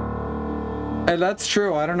 And that's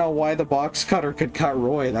true. I don't know why the box cutter could cut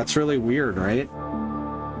Roy. That's really weird, right?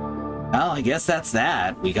 Well, I guess that's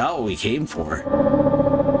that. We got what we came for.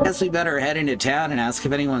 Guess we better head into town and ask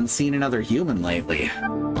if anyone's seen another human lately.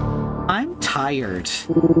 I'm tired.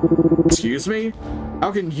 Excuse me?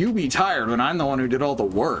 How can you be tired when I'm the one who did all the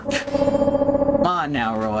work? Come on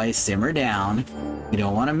now, Roy. Simmer down. You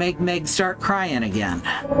don't want to make Meg start crying again.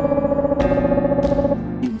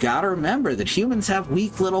 You've got to remember that humans have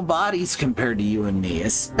weak little bodies compared to you and me,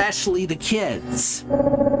 especially the kids.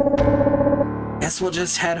 Guess we'll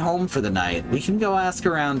just head home for the night. We can go ask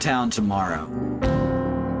around town tomorrow.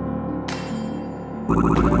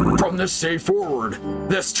 From this day forward,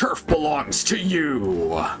 this turf belongs to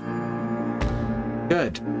you.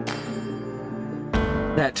 Good.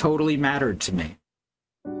 That totally mattered to me.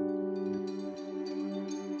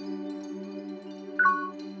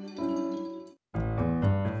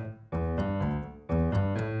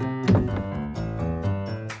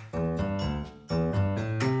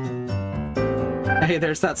 Hey,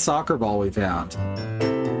 there's that soccer ball we found.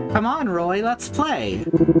 Come on, Roy, let's play.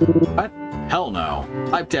 What? Hell no.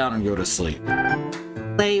 Pipe down and go to sleep.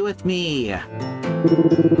 Play with me.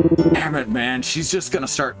 Damn it, man. She's just gonna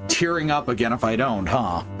start tearing up again if I don't,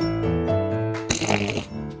 huh?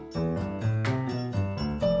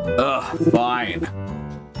 Ugh, fine.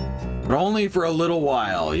 But only for a little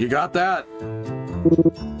while. You got that?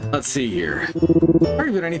 Let's see here. Is there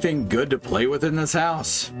even anything good to play with in this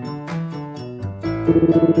house?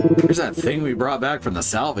 Here's that thing we brought back from the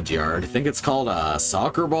salvage yard. I think it's called a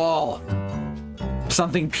soccer ball.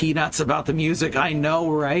 Something peanuts about the music, I know,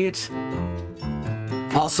 right?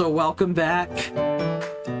 Also, welcome back.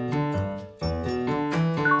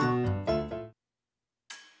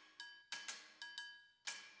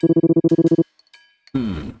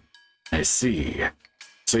 I see.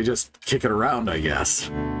 So you just kick it around, I guess.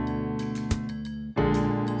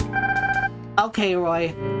 Okay,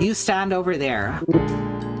 Roy, you stand over there.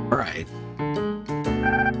 All right.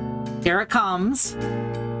 Here it comes.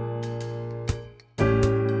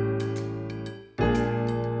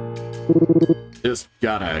 Just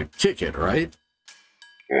gotta kick it, right?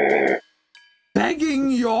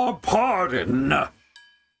 Begging your pardon.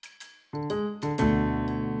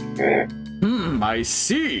 I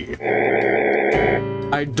see.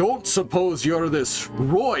 I don't suppose you're this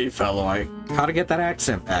Roy fellow. I gotta get that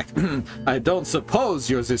accent back. I don't suppose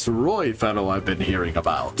you're this Roy fellow I've been hearing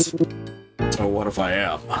about. So what if I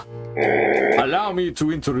am? Allow me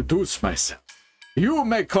to introduce myself. You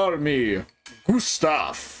may call me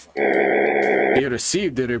Gustav. We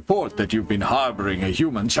received a report that you've been harboring a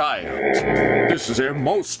human child. This is a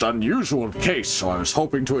most unusual case, so I was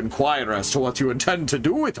hoping to inquire as to what you intend to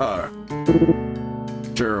do with her.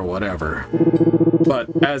 Sure, whatever. But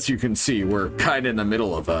as you can see, we're kind of in the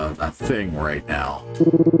middle of a thing right now.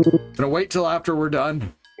 Gonna wait till after we're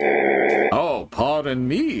done? Oh, pardon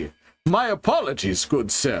me. My apologies,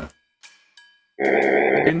 good sir.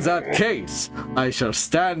 In that case, I shall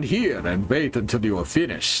stand here and wait until you are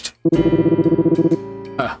finished.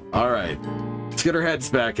 Alright. Let's get our heads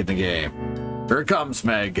back in the game. Here it comes,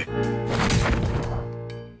 Meg.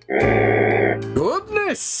 Goodness!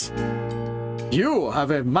 miss. You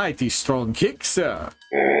have a mighty strong kick, sir.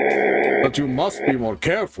 But you must be more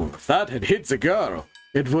careful. If that had hit the girl,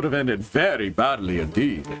 it would have ended very badly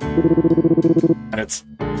indeed. And it's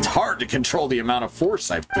hard to control the amount of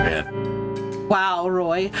force I put in. Wow,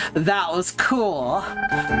 Roy, that was cool.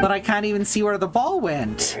 But I can't even see where the ball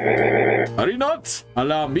went. Hurry not.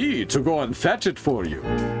 Allow me to go and fetch it for you.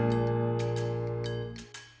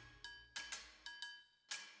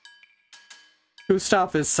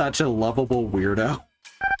 Gustav is such a lovable weirdo.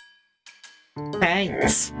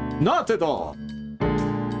 Thanks. Not at all.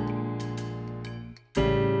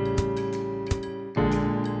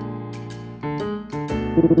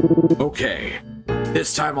 Okay,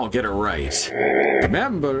 this time I'll get it right.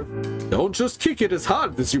 Remember, don't just kick it as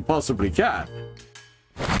hard as you possibly can.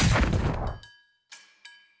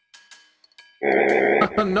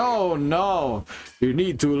 No, no. You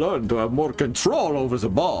need to learn to have more control over the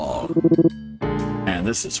ball. And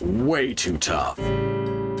this is way too tough.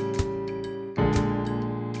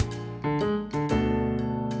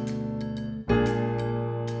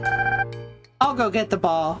 I'll go get the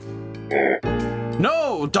ball.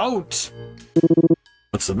 No, don't!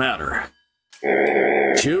 What's the matter?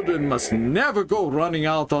 Children must never go running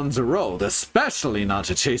out on the road, especially not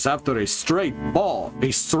to chase after a straight ball.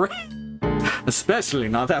 Especially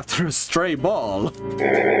not after a stray ball.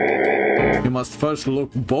 You must first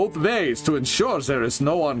look both ways to ensure there is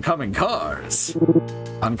no oncoming cars.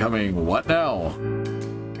 Oncoming what now?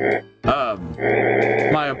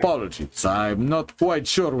 My apologies. I'm not quite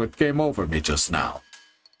sure what came over me just now.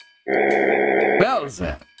 Well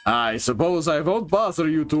then, I suppose I won't bother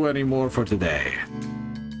you two anymore for today.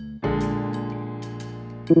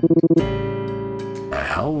 The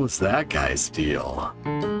hell was that guy's deal?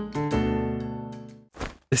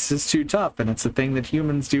 This is too tough, and it's a thing that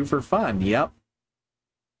humans do for fun. Yep.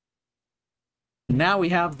 Now we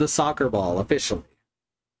have the soccer ball, officially.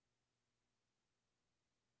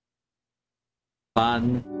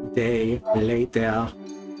 One day later.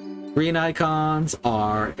 Green icons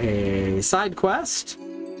are a side quest.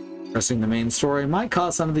 Pressing the main story might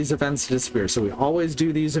cause some of these events to disappear, so we always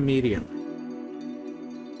do these immediately.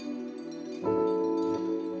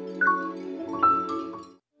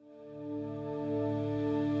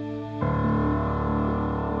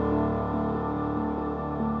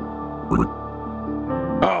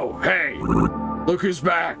 Oh, hey! Look who's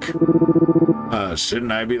back!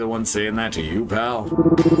 Shouldn't I be the one saying that to you, pal?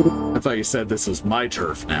 I thought you said this was my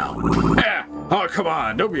turf now. Yeah! Oh, come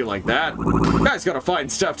on, don't be like that. You guys gotta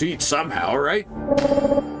find stuff to eat somehow, right?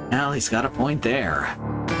 Well, he's got a point there.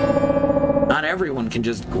 Not everyone can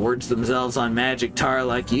just gorge themselves on magic tar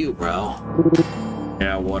like you, bro.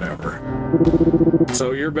 Yeah, whatever.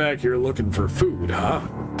 So you're back here looking for food, huh?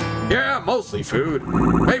 Yeah, mostly food.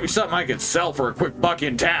 Maybe something I could sell for a quick buck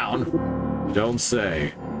in town. You don't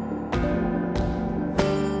say.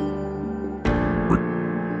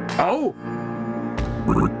 Oh!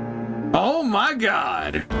 Oh my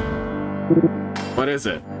god! What is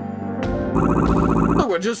it? Look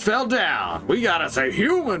what just fell down! We got us a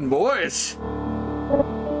human, boys!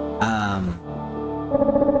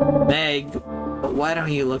 Meg, why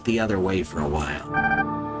don't you look the other way for a while?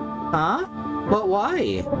 Huh? But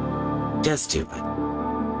why? Just do it.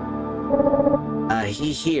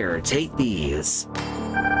 Here, take these.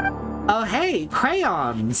 Oh, hey,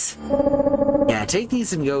 crayons! Yeah, take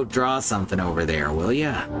these and go draw something over there, will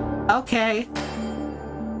ya? Okay.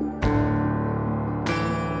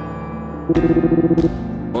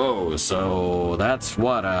 Whoa, so that's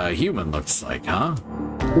what a human looks like, huh?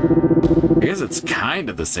 I guess it's kind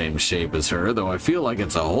of the same shape as her, though I feel like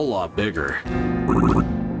it's a whole lot bigger.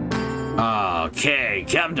 Okay,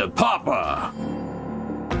 come to Papa!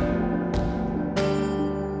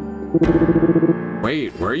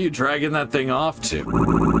 Wait, where are you dragging that thing off to?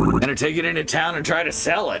 Gonna take it into town and try to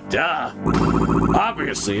sell it, duh.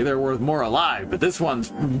 Obviously, they're worth more alive, but this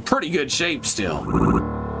one's pretty good shape still.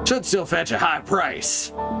 Should still fetch a high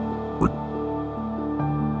price.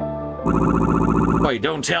 Wait,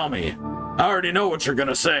 don't tell me. I already know what you're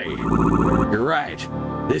gonna say. You're right.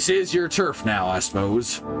 This is your turf now, I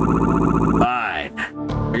suppose. Fine.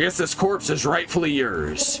 I guess this corpse is rightfully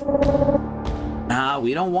yours. Nah,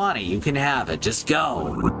 we don't want it. You can have it. Just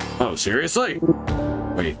go. Oh, seriously?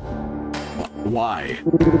 Wait. Why?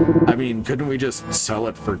 I mean, couldn't we just sell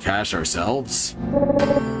it for cash ourselves?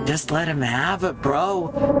 Just let him have it,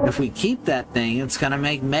 bro. If we keep that thing, it's gonna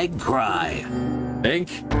make Meg cry. Think?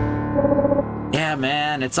 Yeah,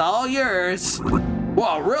 man, it's all yours.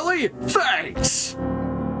 Whoa, really? Thanks!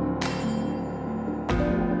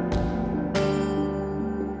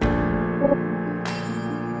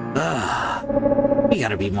 Ugh. We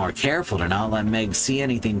gotta be more careful to not let Meg see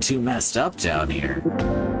anything too messed up down here.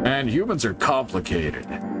 And humans are complicated.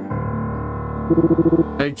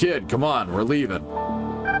 Hey kid, come on, we're leaving.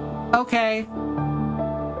 Okay.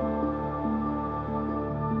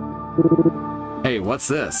 Hey, what's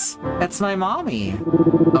this? That's my mommy.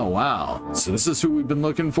 Oh wow, so this is who we've been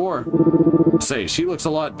looking for? Say, she looks a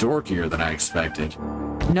lot dorkier than I expected.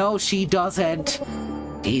 No, she doesn't.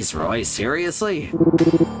 Geez, Roy, seriously?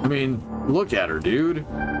 I mean, look at her, dude.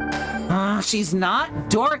 She's not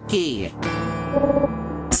dorky.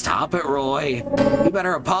 Stop it, Roy. You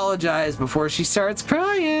better apologize before she starts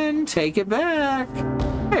crying. Take it back.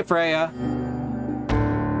 Hey, Freya.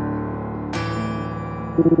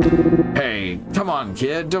 Hey, come on,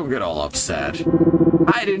 kid, don't get all upset.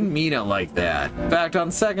 I didn't mean it like that. In fact,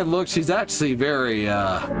 on second look, she's actually very,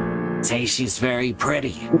 Say she's very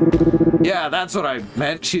pretty. Yeah, that's what I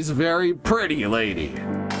meant. She's a very pretty lady.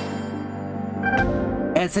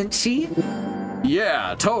 Isn't she?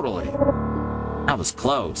 Yeah, totally. That was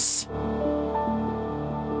close.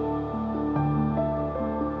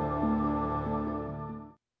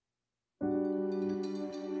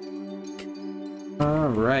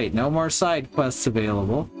 Alright, no more side quests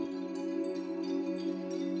available.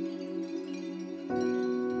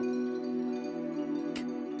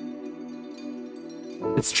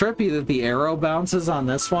 It's trippy that the arrow bounces on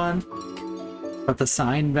this one, but the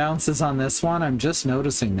sign bounces on this one. I'm just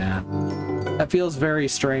noticing that. That feels very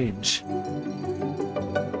strange.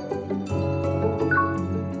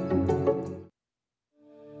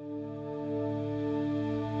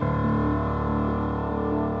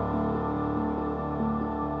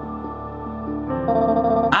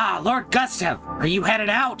 Lord Gustav, are you headed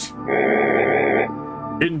out?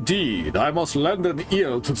 Indeed, I must lend an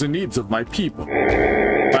ear to the needs of my people,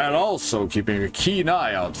 while also keeping a keen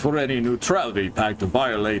eye out for any neutrality pact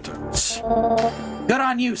violators. Good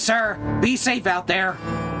on you, sir. Be safe out there.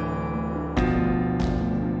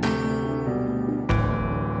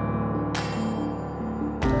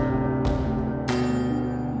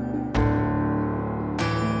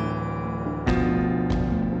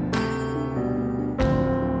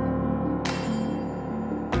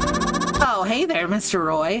 Oh, hey there, Mr.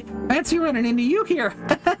 Roy. Fancy running into you here.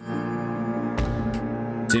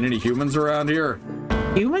 Seen any humans around here?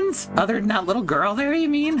 Humans? Other than that little girl there, you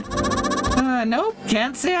mean? Nope,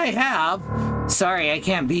 can't say I have. Sorry, I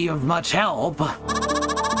can't be of much help.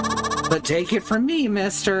 But take it from me,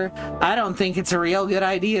 mister. I don't think it's a real good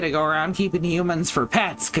idea to go around keeping humans for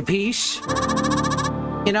pets, capiche?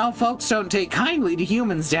 You know, folks don't take kindly to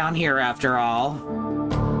humans down here after all.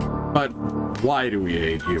 But why do we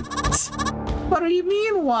hate humans? What do you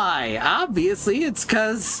mean, why? Obviously, it's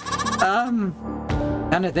 'cause,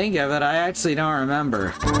 Come to think of it, I actually don't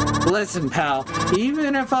remember. Listen, pal,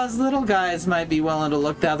 even if us little guys might be willing to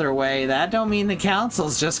look the other way, that don't mean the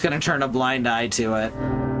council's just gonna turn a blind eye to it.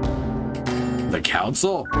 The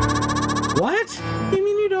council? What? You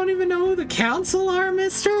mean you don't even know who the council are,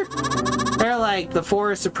 mister? They're like the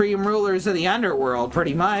four supreme rulers of the underworld,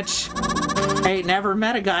 pretty much. I ain't never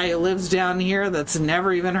met a guy who lives down here that's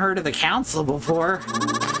never even heard of the council before.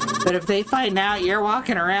 But if they find out you're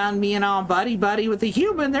walking around being all buddy-buddy with a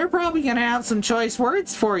human, they're probably gonna have some choice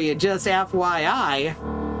words for you, just FYI.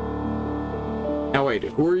 Now wait,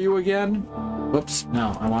 who are you again? Whoops,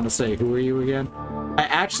 no, I want to say, who are you again? I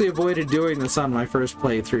actually avoided doing this on my first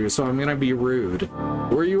playthrough, so I'm gonna be rude.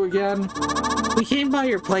 Who are you again? We came by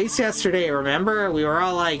your place yesterday, remember? We were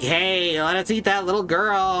all like, hey, let us eat that little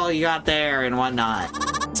girl you got there and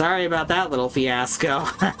whatnot. Sorry about that little fiasco.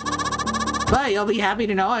 But you'll be happy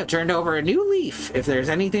to know I've turned over a new leaf. If there's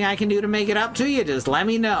anything I can do to make it up to you, just let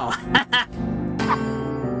me know.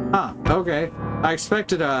 Huh, okay. I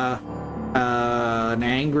expected an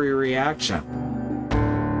angry reaction.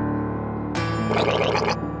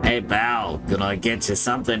 hey, pal, gonna get you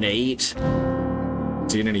something to eat?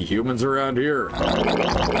 Seen any humans around here?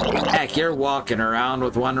 Heck, you're walking around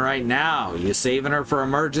with one right now. You saving her for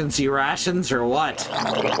emergency rations or what?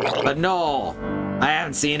 But no, I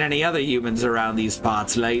haven't seen any other humans around these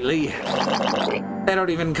parts lately. They don't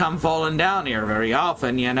even come falling down here very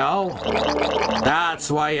often, you know?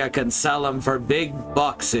 That's why you can sell them for big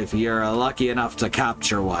bucks if you're lucky enough to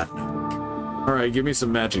capture one. Alright, give me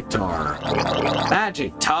some magic tar.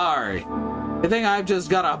 Magic tar? You think I've just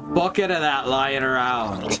got a bucket of that lying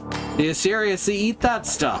around? Do you seriously eat that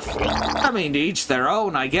stuff? I mean, to each their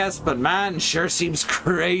own, I guess, but man, sure seems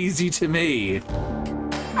crazy to me.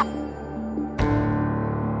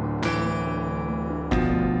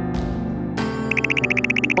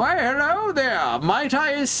 Why, hello there. Might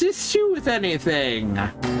I assist you with anything?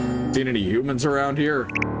 Seen any humans around here?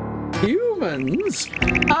 Humans?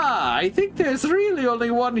 Ah, I think there's really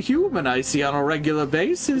only one human I see on a regular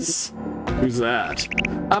basis. Who's that?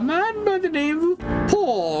 A man by the name of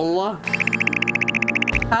Paul.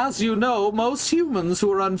 As you know, most humans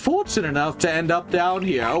who are unfortunate enough to end up down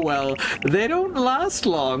here, well, they don't last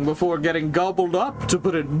long before getting gobbled up, to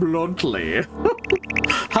put it bluntly.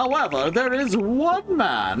 However, there is one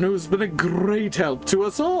man who's been a great help to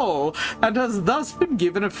us all, and has thus been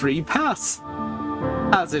given a free pass,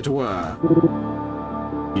 as it were.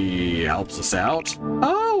 He helps us out?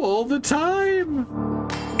 Oh, all the time!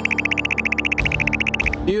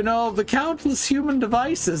 You know, the countless human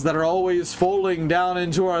devices that are always falling down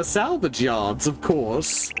into our salvage yards, of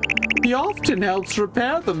course. He often helps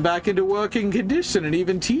repair them back into working condition and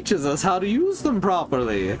even teaches us how to use them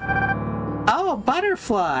properly. Oh,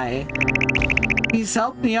 Butterfly! He's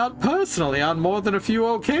helped me out personally on more than a few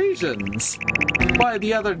occasions. Why,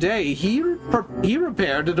 the other day, he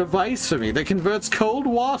repaired a device for me that converts cold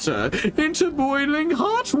water into boiling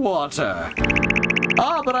hot water.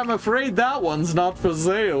 Ah, but I'm afraid that one's not for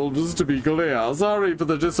sale, just to be clear. Sorry for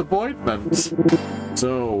the disappointment.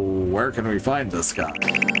 So, where can we find this guy?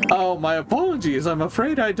 Oh, my apologies. I'm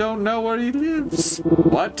afraid I don't know where he lives.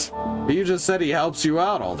 What? You just said he helps you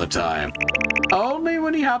out all the time. Only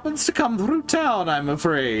when he happens to come through town, I'm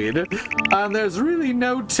afraid. And there's really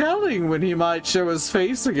no telling when he might show his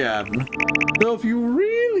face again. Though if you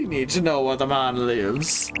really need to know where the man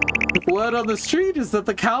lives, word on the street is that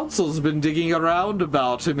the council's been digging around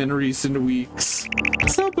about him in recent weeks.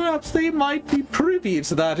 So perhaps they might be privy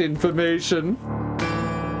to that information.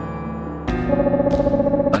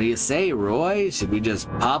 What do you say, Roy? Should we just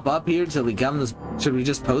pop up here till he comes? Should we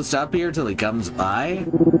just post up here till he comes by?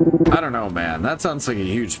 I don't know, man. That sounds like a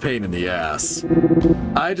huge pain in the ass.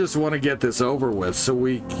 I just want to get this over with so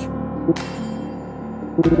we...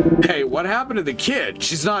 Hey, what happened to the kid?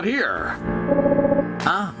 She's not here.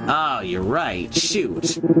 Huh? Oh, you're right.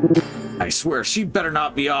 Shoot. I swear, she better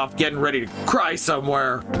not be off getting ready to cry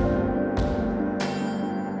somewhere.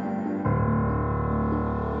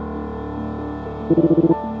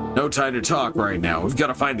 No time to talk right now. We've got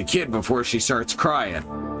to find the kid before she starts crying.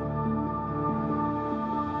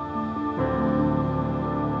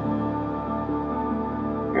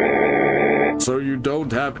 So you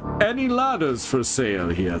don't have any ladders for sale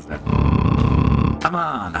here then? Come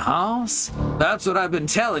on, Hoss. That's what I've been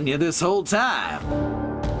telling you this whole time.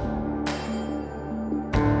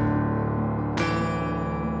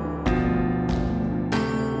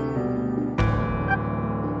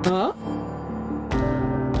 Huh?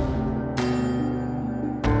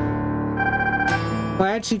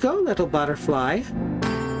 Where'd you go, little butterfly?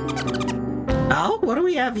 Oh, what do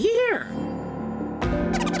we have here?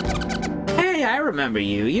 Hey, I remember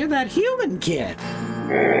you. You're that human kid.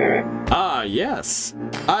 Ah, yes.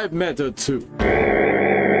 I've met her too.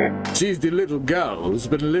 She's the little girl who's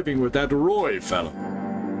been living with that Roy fellow.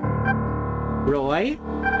 Roy?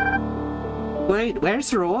 Wait,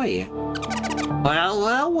 where's Roy?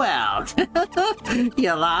 Well.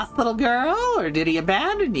 You lost, little girl, or did he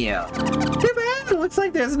abandon you? Too bad. It looks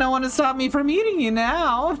like there's no one to stop me from eating you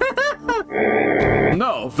now.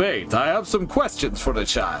 No, wait. I have some questions for the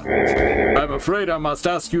child. I'm afraid I must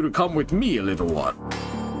ask you to come with me, little one.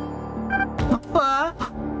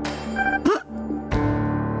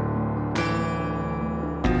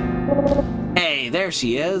 Hey, there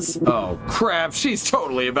she is. Oh, crap. She's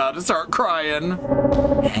totally about to start crying.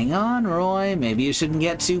 Hang on, Roy. Maybe you shouldn't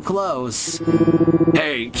get too close.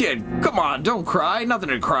 Hey, kid, come on. Don't cry. Nothing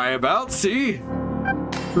to cry about, see?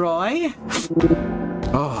 Roy?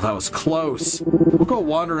 Oh, that was close. Don't go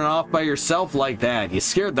wandering off by yourself like that. You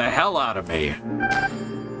scared the hell out of me.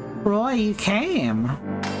 Roy, you came.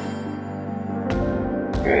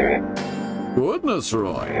 Goodness,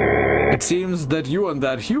 Roy. It seems that you and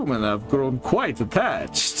that human have grown quite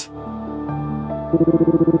attached.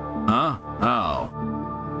 Huh? Oh.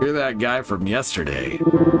 You're that guy from yesterday.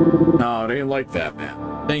 No, it ain't like that,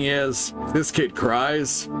 man. Thing is, if this kid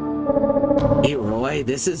cries... Hey, Roy,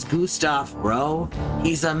 this is Gustav, bro.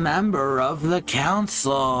 He's a member of the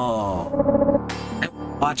council.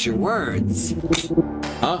 Watch your words.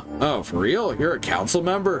 Huh? Oh, for real? You're a council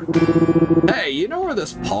member? Hey, you know where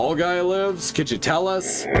this Paul guy lives? Could you tell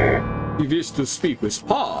us? You wish to speak with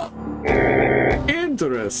Paul.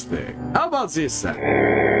 Interesting. How about this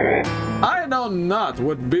then? I know not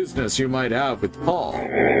what business you might have with Paul,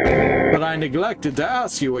 but I neglected to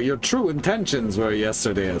ask you what your true intentions were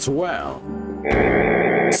yesterday as well.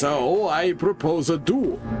 So, I propose a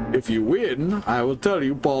duel. If you win, I will tell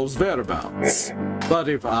you Paul's whereabouts. But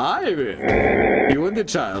if I win, you and the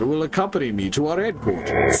child will accompany me to our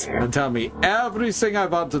headquarters and tell me everything I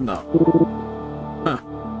want to know. Huh.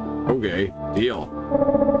 Okay, deal.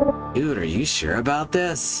 Dude, are you sure about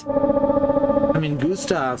this? I mean,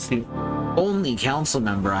 Gustav's the only council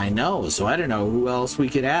member I know, so I don't know who else we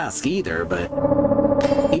could ask either, but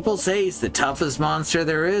people say he's the toughest monster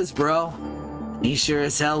there is, bro. He sure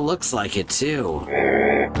as hell looks like it, too.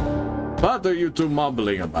 What are you two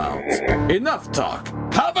mumbling about? Enough talk.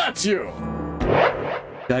 How about you?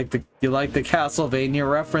 You like the Castlevania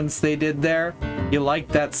reference they did there? You like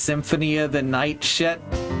that Symphony of the Night shit?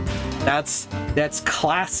 That's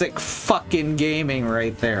classic fucking gaming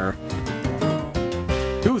right there.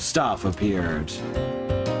 Gustav appeared.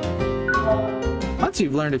 Once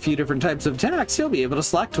you've learned a few different types of attacks, you'll be able to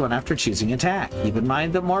select one after choosing attack. Keep in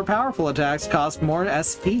mind that more powerful attacks cost more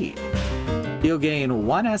SP. You'll gain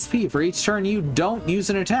 1 SP for each turn you don't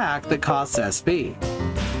use an attack that costs SP.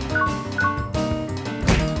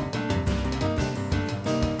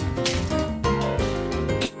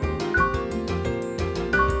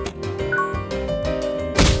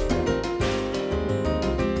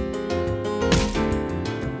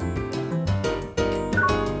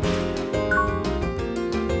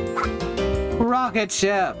 Rocket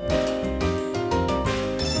ship!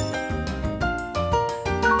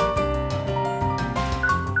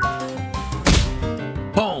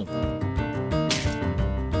 Boom!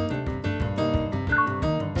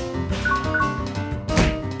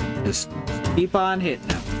 Just keep on hitting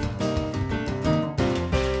him.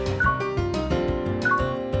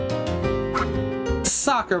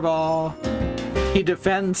 Soccer ball! He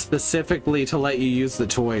defends specifically to let you use the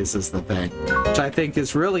toys is the thing, which I think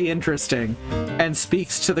is really interesting and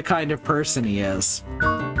speaks to the kind of person he is.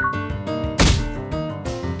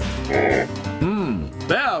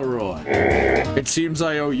 Balroy, it seems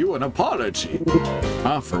I owe you an apology.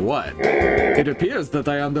 For what? It appears that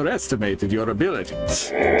I underestimated your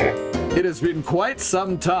abilities. It has been quite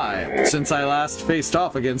some time since I last faced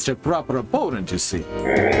off against a proper opponent, you see.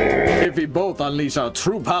 If we both unleash our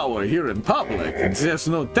true power here in public, there's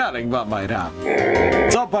no telling what might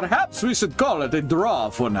happen. So perhaps we should call it a draw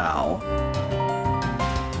for now.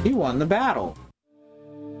 He won the battle.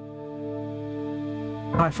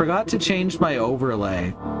 I forgot to change my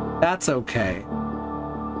overlay. That's okay.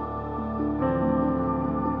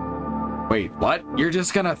 Wait, what? You're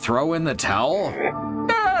just gonna throw in the towel?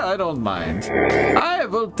 Yeah, I don't mind. I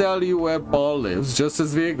will tell you where Paul lives, just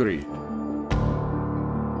as we agreed.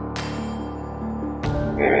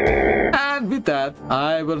 And with that,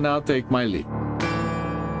 I will now take my leave.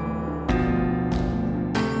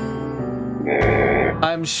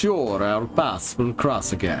 I'm sure our paths will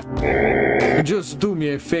cross again. Just do me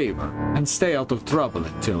a favor and stay out of trouble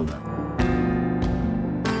until then.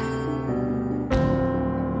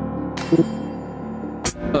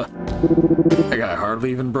 That guy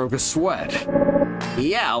hardly even broke a sweat.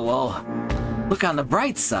 Yeah, well, look on the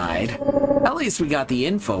bright side. At least we got the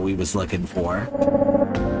info we was looking for.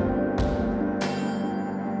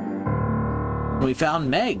 We found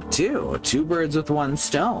Meg, too. 2 birds with 1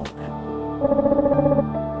 stone.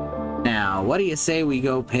 Now, what do you say we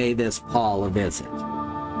go pay this Paul a visit?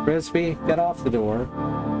 Frisbee, get off the door.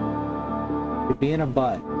 You're being a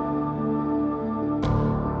butt.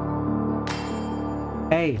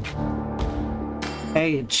 Hey.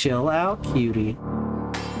 Hey, chill out, cutie.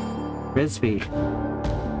 Frisbee.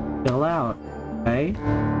 Chill out, okay?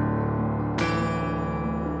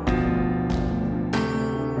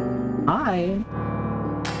 Hi.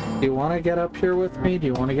 Do you want to get up here with me? Do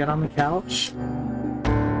you want to get on the couch?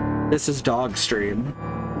 This is Dog Stream.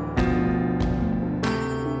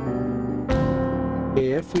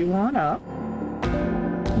 If you want up,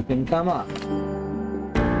 you can come up.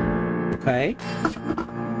 Okay?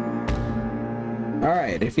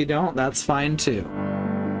 Alright, if you don't, that's fine too.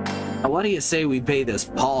 Now, what do you say we pay this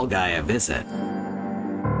Paul guy a visit?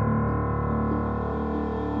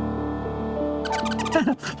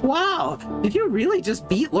 Wow, did you really just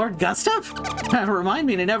beat Lord Gustav? Remind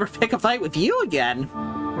me to never pick a fight with you again.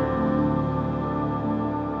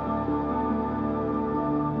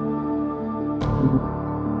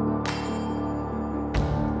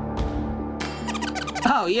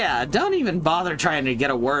 Oh yeah, don't even bother trying to get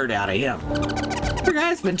a word out of him. The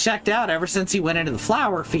guy's been checked out ever since he went into the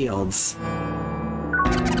flower fields.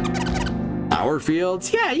 Our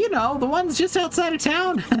Flowerfields? Yeah, you know, the ones just outside of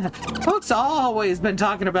town. Folks always been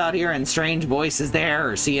talking about hearing strange voices there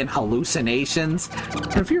or seeing hallucinations.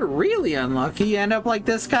 And if you're really unlucky, you end up like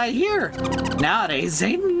this guy here. Nowadays,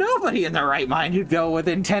 ain't nobody in their right mind who'd go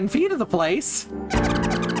within 10 feet of the place.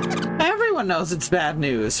 Everyone knows it's bad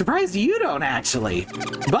news. Surprised you don't, actually.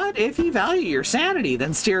 But if you value your sanity,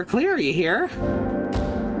 then steer clear, you hear?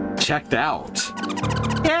 Checked out.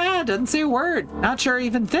 Yeah, doesn't say a word. Not sure he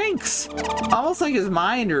even thinks. Almost like his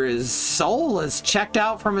mind or his soul has checked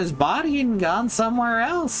out from his body and gone somewhere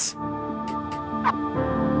else.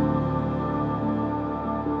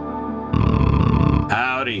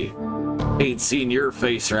 Howdy. Ain't seen your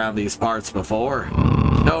face around these parts before.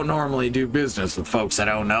 Don't normally do business with folks I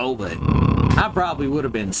don't know, but I probably would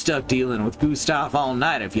have been stuck dealing with Gustav all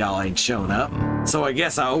night if y'all ain't shown up. so I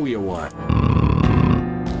guess I owe you one.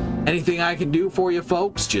 Anything I can do for you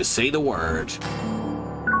folks, just say the word.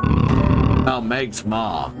 Oh, Meg's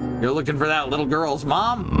mom. You're looking for that little girl's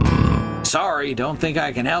mom? Sorry, don't think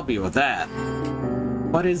I can help you with that.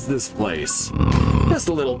 What is this place? Just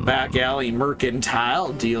a little back alley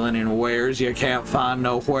mercantile dealing in wares you can't find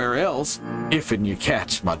nowhere else, If and you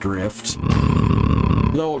catch my drift.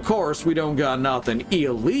 though of course we don't got nothing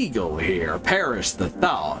illegal here, perish the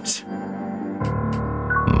thought.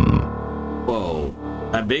 Whoa,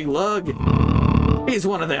 that big lug? He's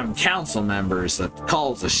one of them council members that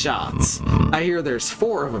calls the shots. I hear there's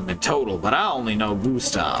 4 of them in total, but I only know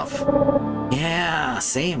Gustav. Yeah,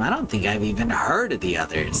 same. I don't think I've even heard of the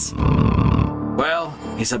others. Well,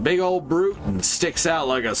 he's a big old brute and sticks out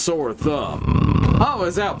like a sore thumb.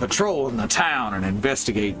 Always out patrolling the town and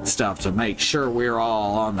investigating stuff to make sure we're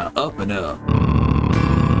all on the up and up.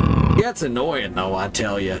 Gets annoying though, I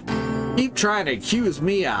tell you. Keep trying to accuse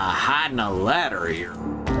me of hiding a ladder here.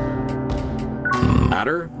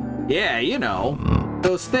 Ladder? Yeah, you know,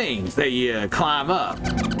 those things that you climb up.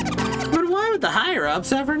 But why would the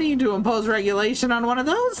higher-ups ever need to impose regulation on one of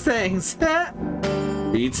those things?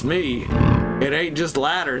 Beats me. It ain't just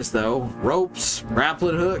ladders, though. Ropes,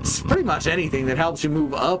 grappling hooks, pretty much anything that helps you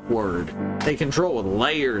move upward. They control with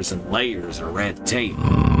layers and layers of red tape.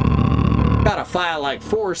 Gotta file like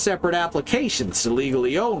 4 separate applications to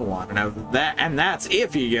legally own one, and that's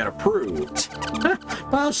if you get approved.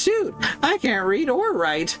 Well, shoot, I can't read or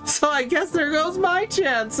write, so I guess there goes my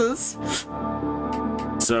chances.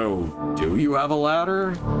 So, do you have a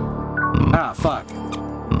ladder? Ah, fuck.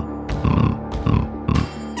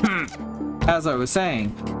 As I was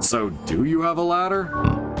saying. So, do you have a ladder?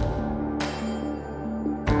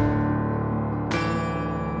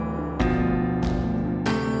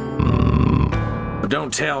 But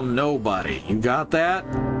don't tell nobody. You got that?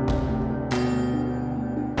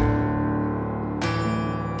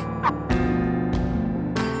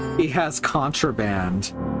 He has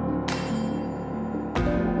contraband.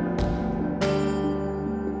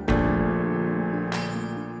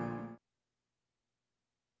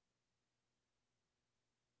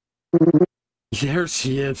 There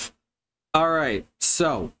she is. All right,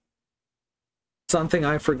 so something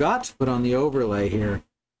I forgot to put on the overlay here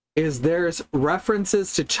is there's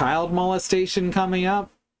references to child molestation coming up.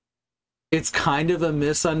 It's kind of a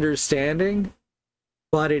misunderstanding,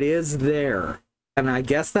 but it is there. And I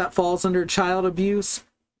guess that falls under child abuse,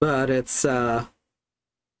 but it's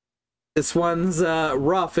this one's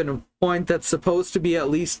rough in a point that's supposed to be at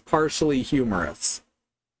least partially humorous.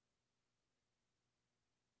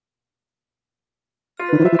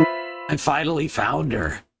 I finally found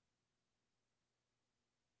her.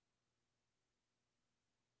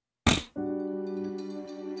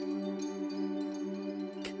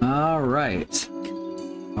 All right.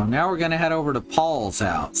 Well, now we're gonna head over to Paul's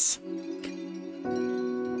house.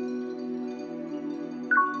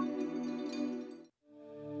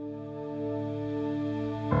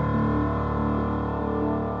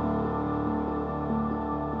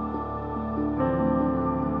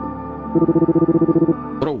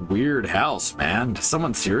 What a weird house, man. Does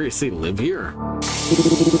someone seriously live here?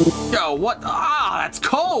 Yo, what? Ah, that's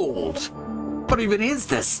cold! What even is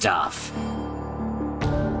this stuff?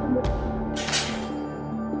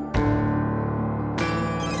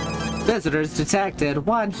 Visitors detected.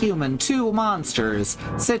 1 human, 2 monsters.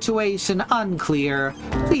 Situation unclear.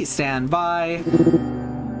 Please stand by.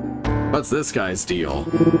 What's this guy's deal?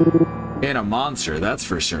 Ain't a monster, that's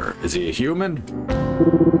for sure. Is he a human?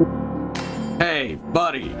 Hey,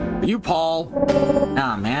 buddy, are you Paul?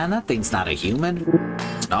 Nah, man, that thing's not a human.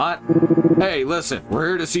 It's not? Hey, listen, we're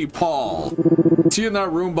here to see Paul. Is he in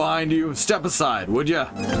that room behind you? Step aside, would ya?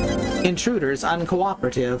 Intruders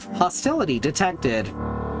uncooperative. Hostility detected.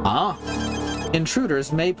 Huh?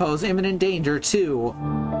 Intruders may pose imminent danger to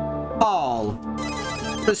Paul.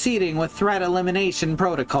 Proceeding with threat elimination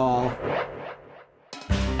protocol.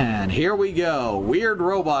 And here we go. Weird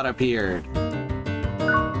robot appeared.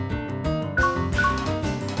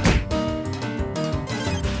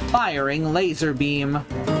 Firing laser beam.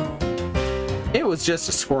 It was just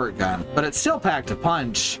a squirt gun, but it still packed a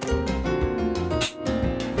punch.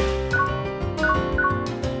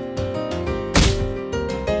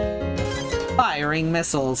 Firing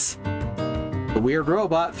missiles. The weird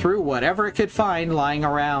robot threw whatever it could find lying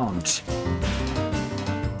around.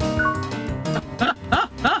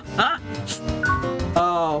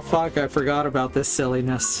 Oh, fuck, I forgot about this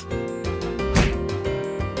silliness.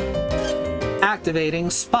 Activating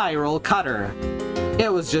spiral cutter.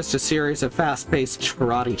 It was just a series of fast-paced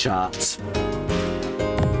karate chops.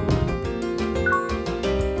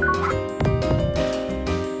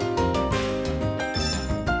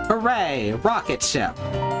 Hooray! Rocket ship.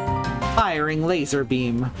 Firing laser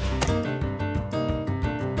beam.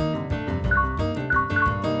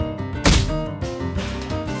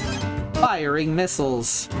 Firing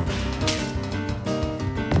missiles.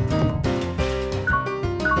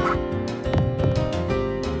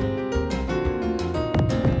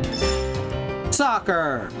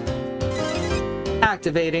 Soccer.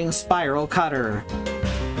 Activating spiral cutter.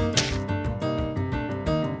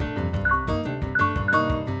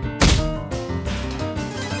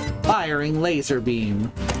 Firing laser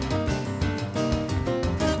beam.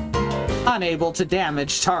 Unable to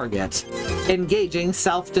damage target. Engaging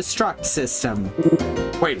self-destruct system.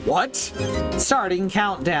 Wait, what? Starting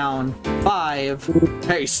countdown. 5.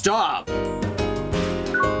 Hey, stop!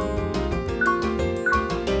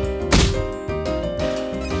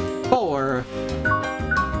 4.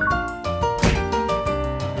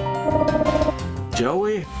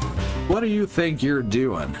 Joey, what do you think you're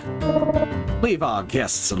doing? Leave our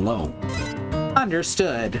guests alone.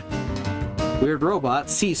 Understood. Weird robot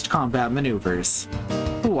ceased combat maneuvers.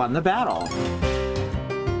 Who won the battle?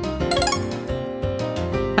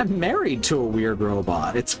 I'm married to a weird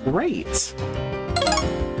robot. It's great.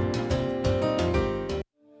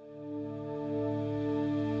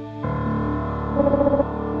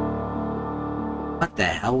 What the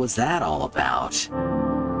hell was that all about?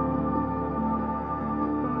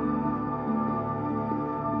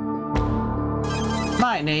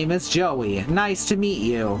 My name is Joey. Nice to meet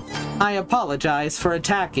you. I apologize for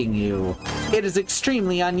attacking you. It is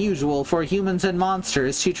extremely unusual for humans and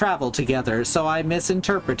monsters to travel together, so I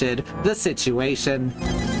misinterpreted the situation.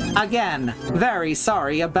 Again, very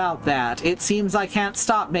sorry about that. It seems I can't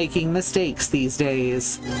stop making mistakes these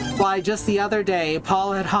days. Why, just the other day,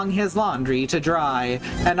 Paul had hung his laundry to dry,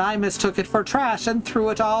 and I mistook it for trash and threw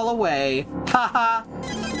it all away. Haha!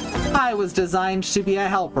 I was designed to be a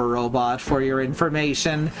helper robot, for your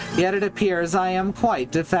information, yet it appears I am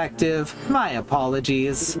quite defective. My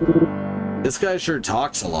apologies. This guy sure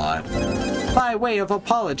talks a lot. By way of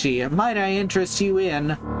apology, might I interest you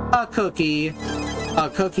in a cookie? A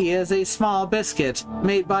cookie is a small biscuit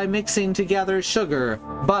made by mixing together sugar,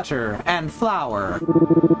 butter, and flour.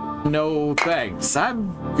 No thanks,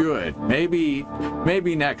 I'm good. Maybe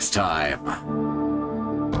next time.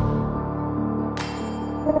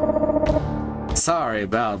 Sorry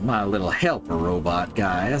about my little helper robot,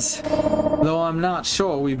 guys. Though I'm not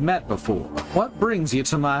sure we've met before. What brings you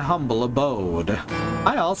to my humble abode?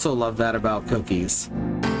 I also love that about cookies.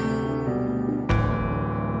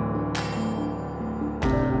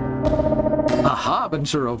 A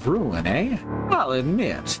harbinger of ruin, eh? I'll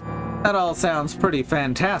admit. That all sounds pretty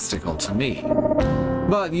fantastical to me.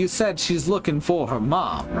 But you said she's looking for her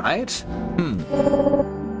mom, right?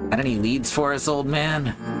 Got any leads for us, old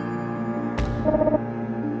man?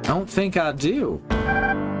 Don't think I do.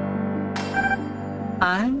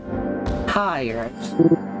 I'm tired.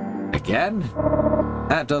 Again?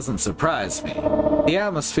 That doesn't surprise me. The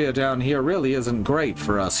atmosphere down here really isn't great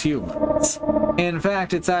for us humans. In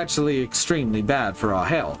fact, it's actually extremely bad for our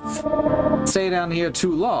health. Stay down here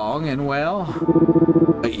too long and, well...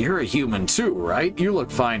 But you're a human too, right? You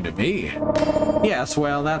look fine to me. Yes,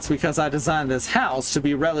 well, that's because I designed this house to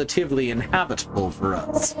be relatively inhabitable for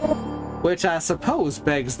us. Which I suppose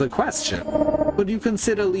begs the question, would you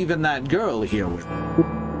consider leaving that girl here with me?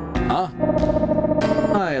 Huh?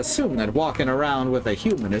 I assume that walking around with a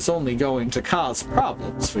human is only going to cause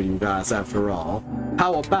problems for you guys after all.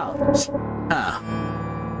 How about it? Huh.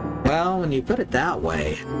 Well, when you put it that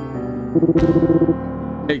way...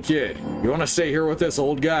 Hey kid, you want to stay here with this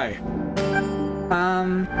old guy?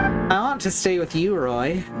 I want to stay with you,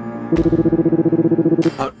 Roy.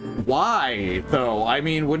 Why, though? I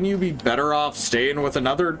mean, wouldn't you be better off staying with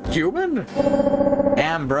another human?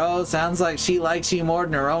 Damn, bro, sounds like she likes you more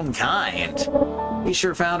than her own kind. We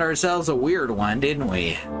sure found ourselves a weird one, didn't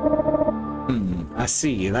we? I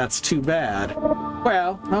see. That's too bad.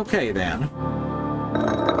 Well, okay then.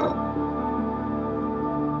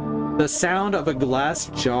 The sound of a glass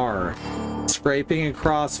jar scraping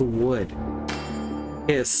across wood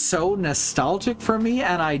is so nostalgic for me,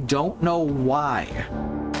 and I don't know why.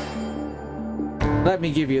 Let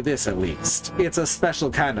me give you this at least. It's a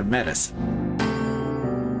special kind of medicine.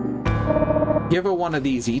 Give her one of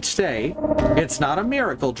these each day. It's not a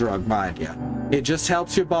miracle drug, mind you. It just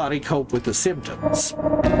helps your body cope with the symptoms.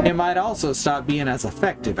 It might also stop being as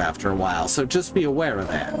effective after a while, so just be aware of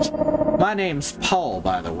that. My name's Paul,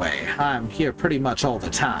 by the way. I'm here pretty much all the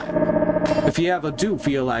time. If you ever do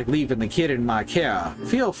feel like leaving the kid in my care,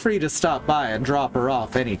 feel free to stop by and drop her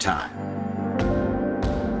off anytime.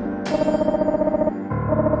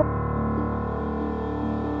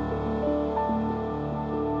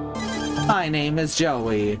 My name is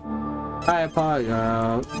Joey. I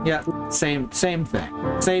apologize. Yeah, same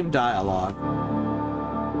thing. Same dialogue.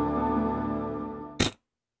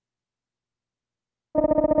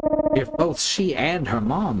 If both she and her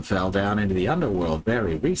mom fell down into the underworld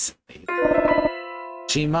very recently,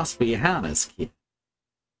 she must be Hannah's kid.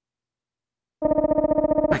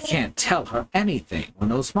 I can't tell her anything when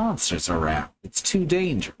those monsters are around. It's too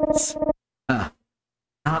dangerous.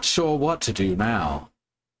 Not sure what to do now.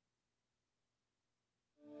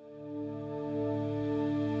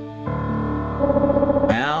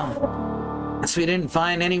 Well, guess we didn't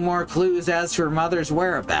find any more clues as to her mother's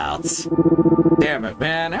whereabouts. Damn it,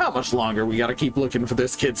 man. How much longer we gotta keep looking for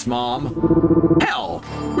this kid's mom? Hell,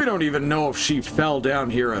 we don't even know if she fell down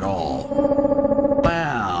here at all.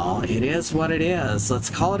 Well, it is what it is. Let's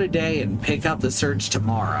call it a day and pick up the search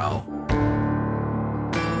tomorrow.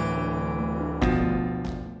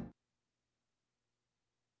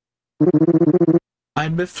 I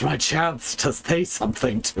missed my chance to say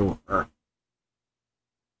something to her.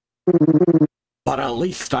 But at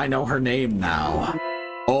least I know her name now.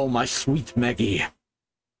 Oh, my sweet Meggie.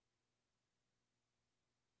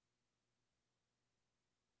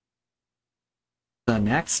 The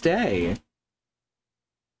next day...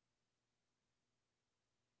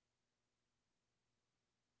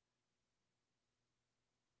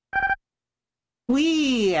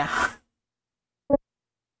 Whee!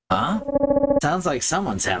 Huh? Sounds like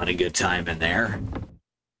someone's having a good time in there.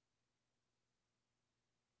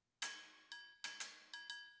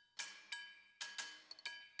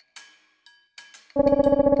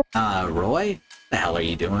 Roy? The hell are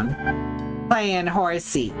you doing? Playing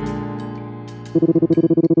horsey.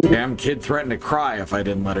 Damn kid threatened to cry if I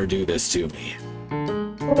didn't let her do this to me.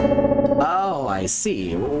 Oh, I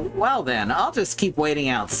see. Well then, I'll just keep waiting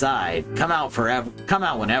outside. Come out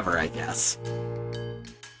whenever, I guess.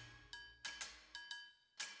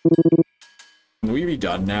 Can we be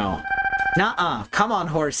done now? Nuh-uh. Come on,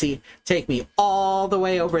 horsey. Take me all the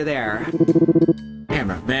way over there.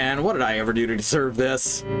 Damn it, man. What did I ever do to deserve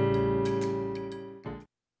this?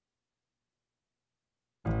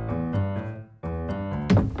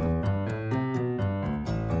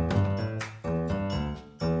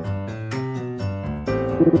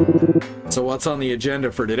 So what's on the agenda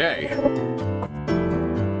for today?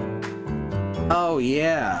 Oh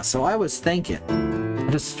yeah, so I was thinking. I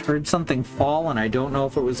just heard something fall and I don't know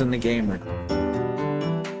if it was in the game or not.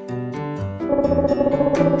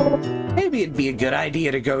 Maybe it'd be a good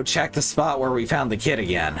idea to go check the spot where we found the kid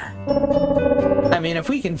again. I mean, if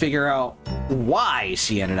we can figure out why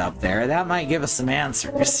she ended up there, that might give us some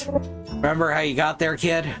answers. Remember how you got there,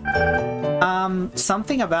 kid?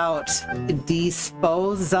 Something about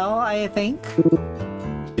disposal, I think?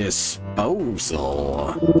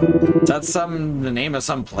 Disposal? Is that the name of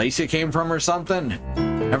some place it came from or something?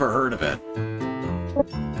 Never heard of it.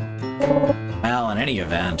 Well, in any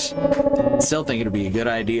event, I still think it'd be a good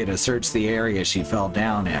idea to search the area she fell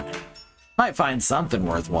down in. Might find something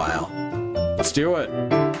worthwhile. Let's do it.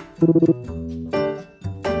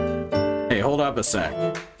 Hey, hold up a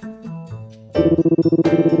sec.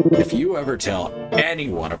 If you ever tell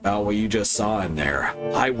anyone about what you just saw in there,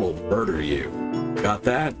 I will murder you. Got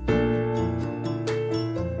that?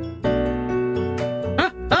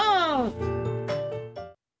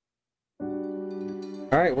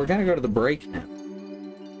 Alright, we're gonna go to the break now.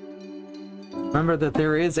 Remember that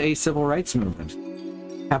there is a civil rights movement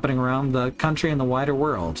happening around the country and the wider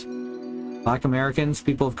world. Black Americans,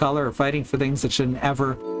 people of color, are fighting for things that shouldn't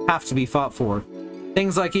ever have to be fought for.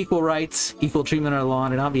 Things like equal rights, equal treatment under the law,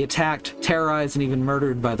 and to not be attacked, terrorized, and even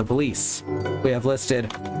murdered by the police. We have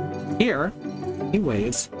listed here any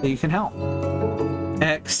ways that you can help.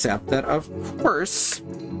 Except that, of course,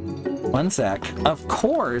 one sec, of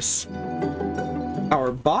course,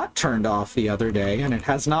 Our bot turned off the other day, and it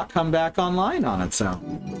has not come back online on its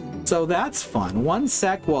own. So that's fun. 1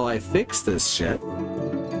 sec while I fix this shit.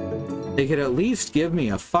 They could at least give me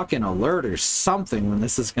a fucking alert or something when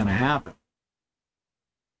this is gonna happen.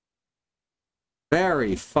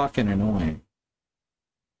 Very fucking annoying.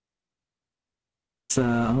 So,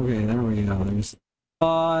 okay, there we go. There's the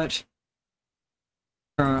bot.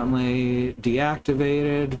 Currently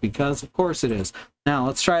deactivated because of course it is. Now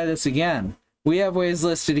let's try this again. We have ways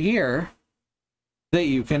listed here that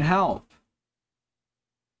you can help.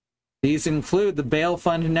 These include the Bail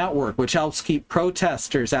Fund Network, which helps keep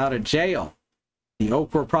protesters out of jail. The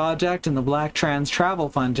Okra Project and the Black Trans Travel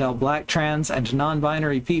Fund to help black, trans, and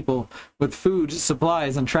non-binary people with food,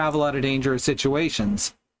 supplies, and travel out of dangerous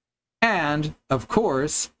situations. And, of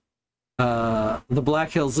course, the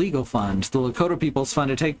Black Hills Legal Fund, the Lakota People's Fund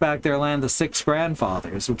to take back their land, the Six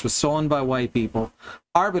Grandfathers, which was stolen by white people,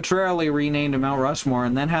 arbitrarily renamed to Mount Rushmore,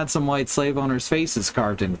 and then had some white slave owners' faces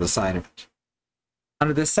carved into the side of it.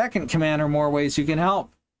 Under the second command are more ways you can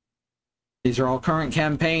help. These are all current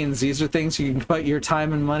campaigns. These are things you can put your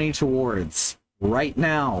time and money towards right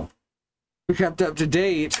now. We're kept up to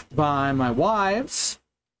date by my wives,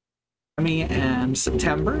 Amy and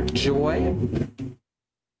September, Joy.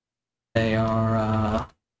 They are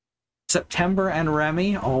September and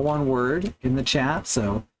Remy, all one word, in the chat,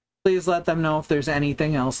 so please let them know if there's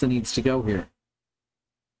anything else that needs to go here.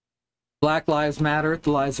 Black lives matter,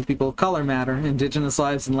 the lives of people of color matter, Indigenous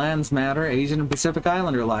lives and lands matter, Asian and Pacific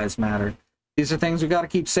Islander lives matter. These are things we got to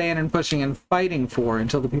keep saying and pushing and fighting for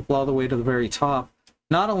until the people all the way to the very top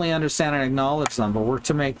not only understand and acknowledge them, but work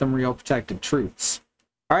to make them real protected truths.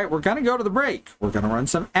 All right, we're going to go to the break. We're going to run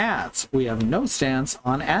some ads. We have no stance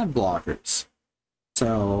on ad blockers.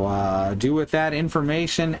 So do with that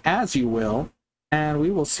information as you will, and we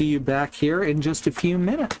will see you back here in just a few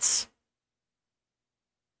minutes.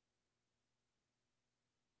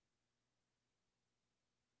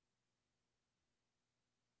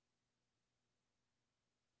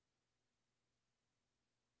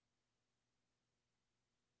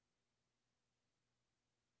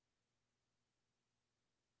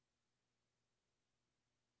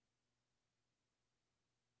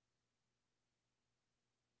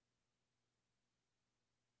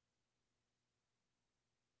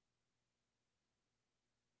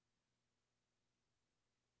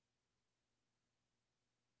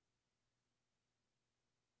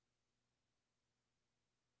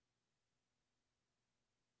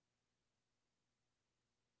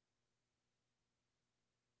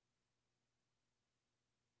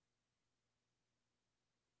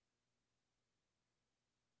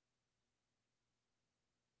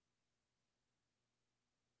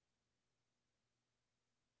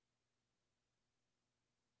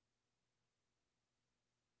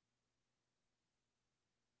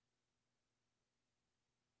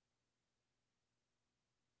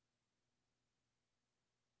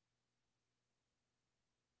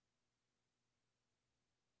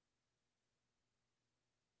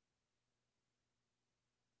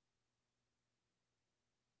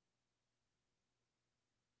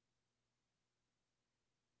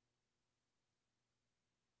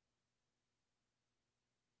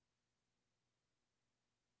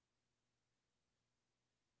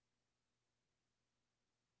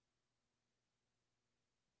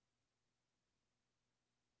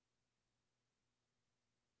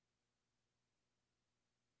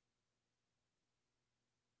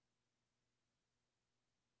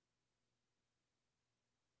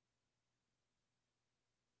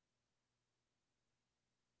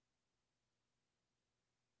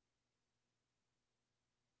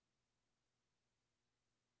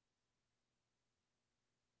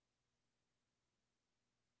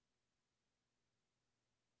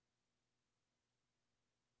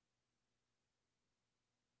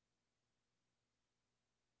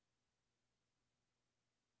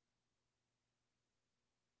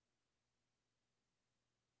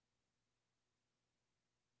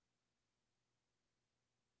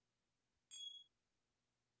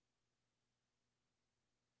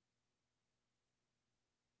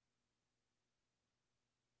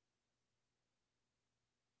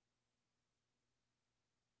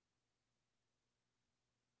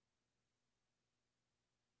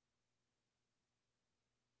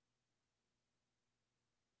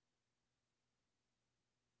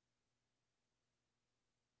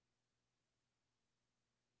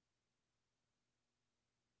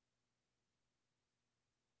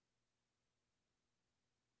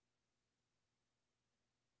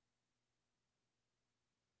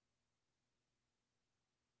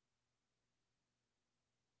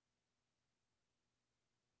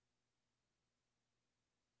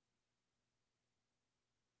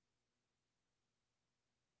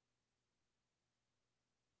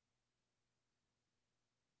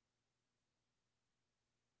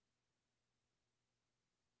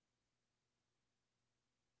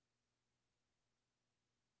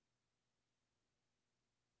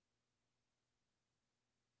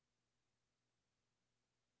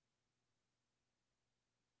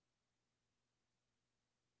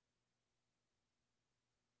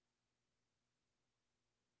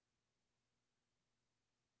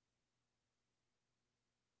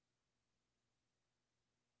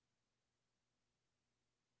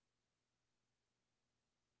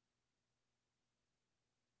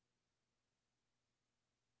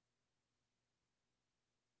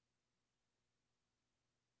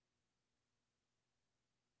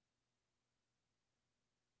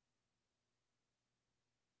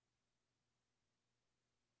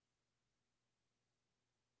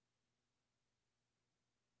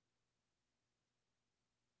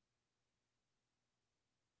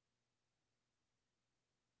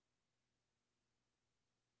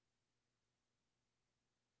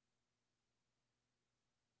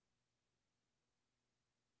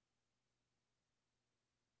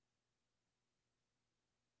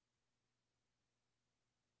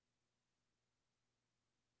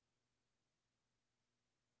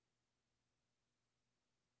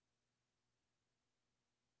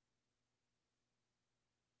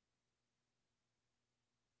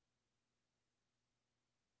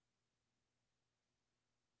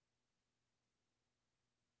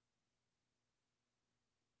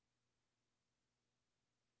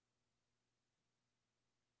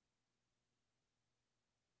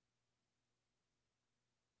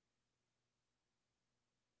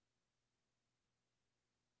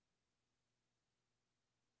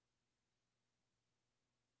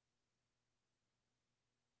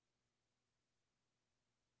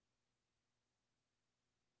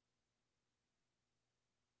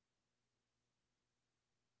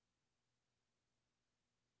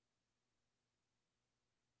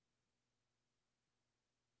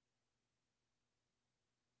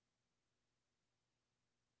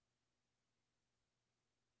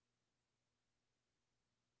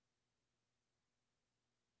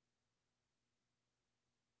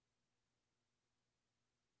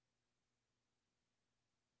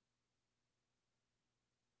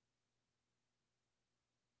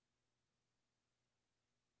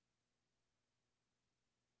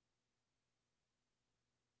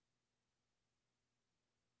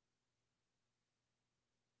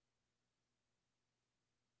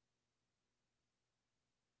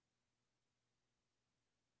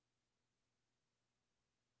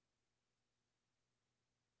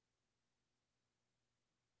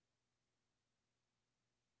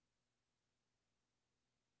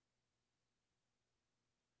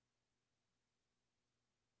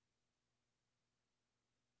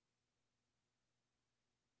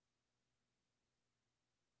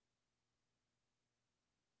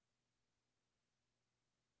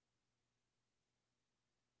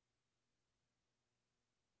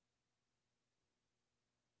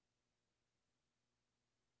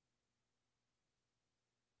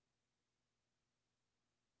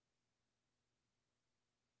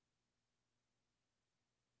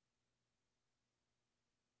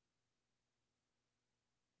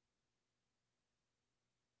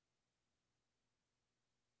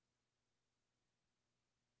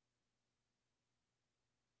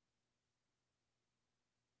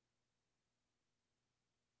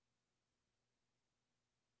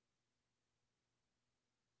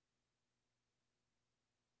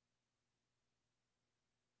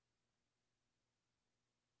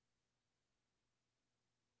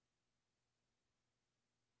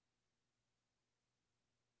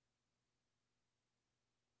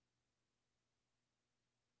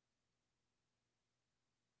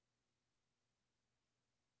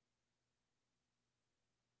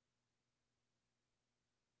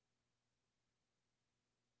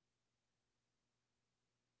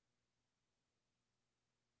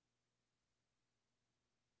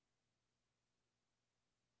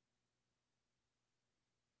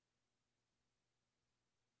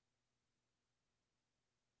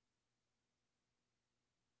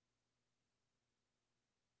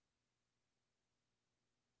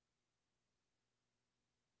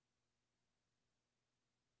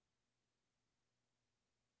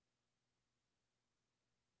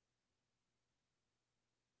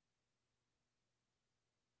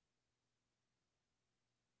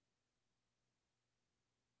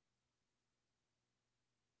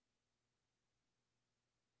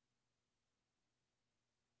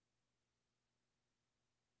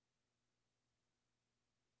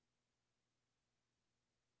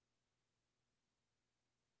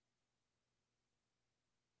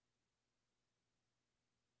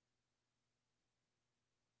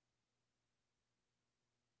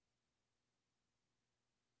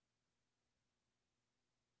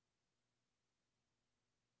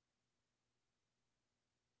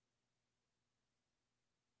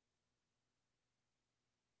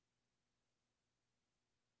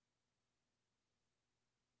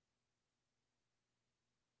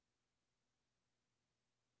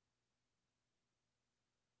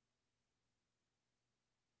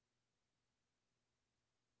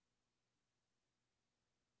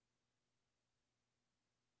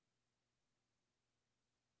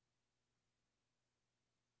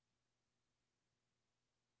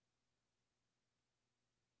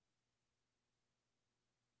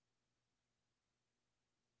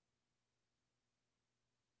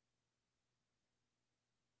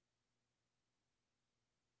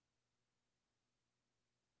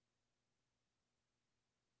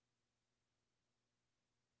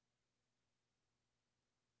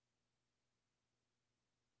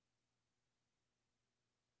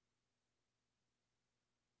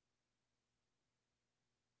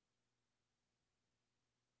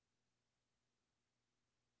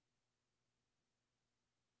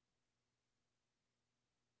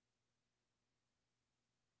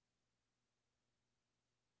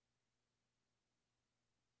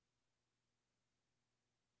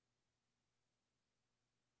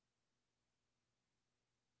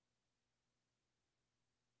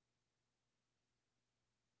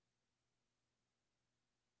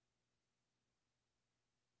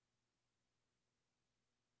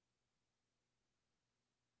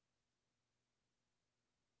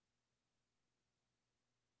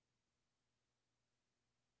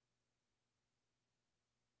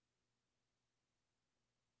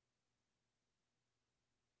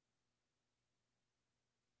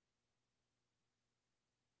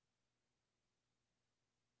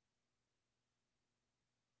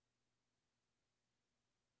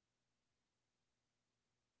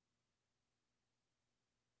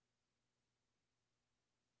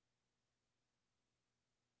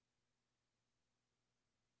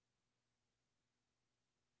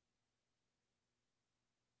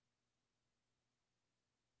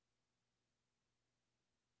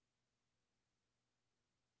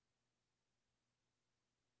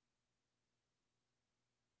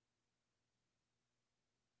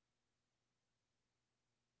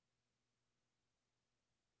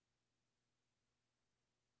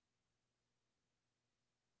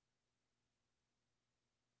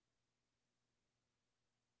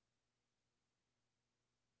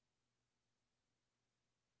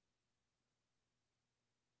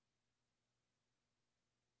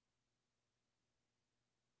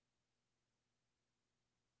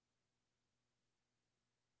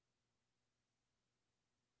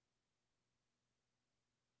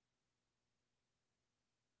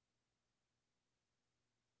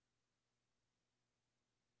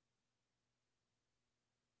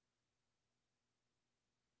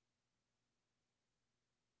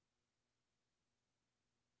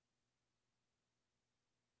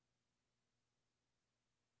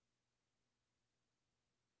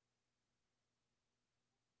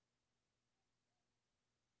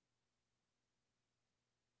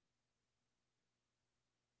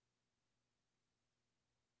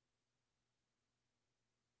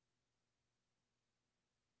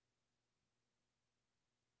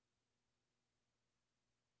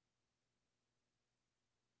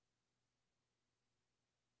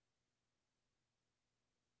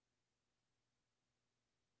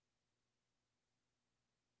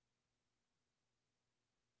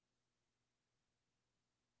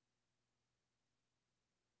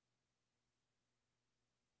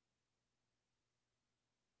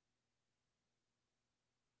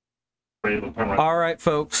 All right,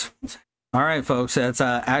 folks. All right, folks. That's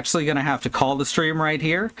actually going to have to call the stream right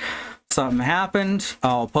here. Something happened.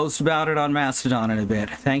 I'll post about it on Mastodon in a bit.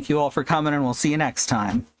 Thank you all for coming, and we'll see you next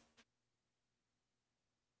time.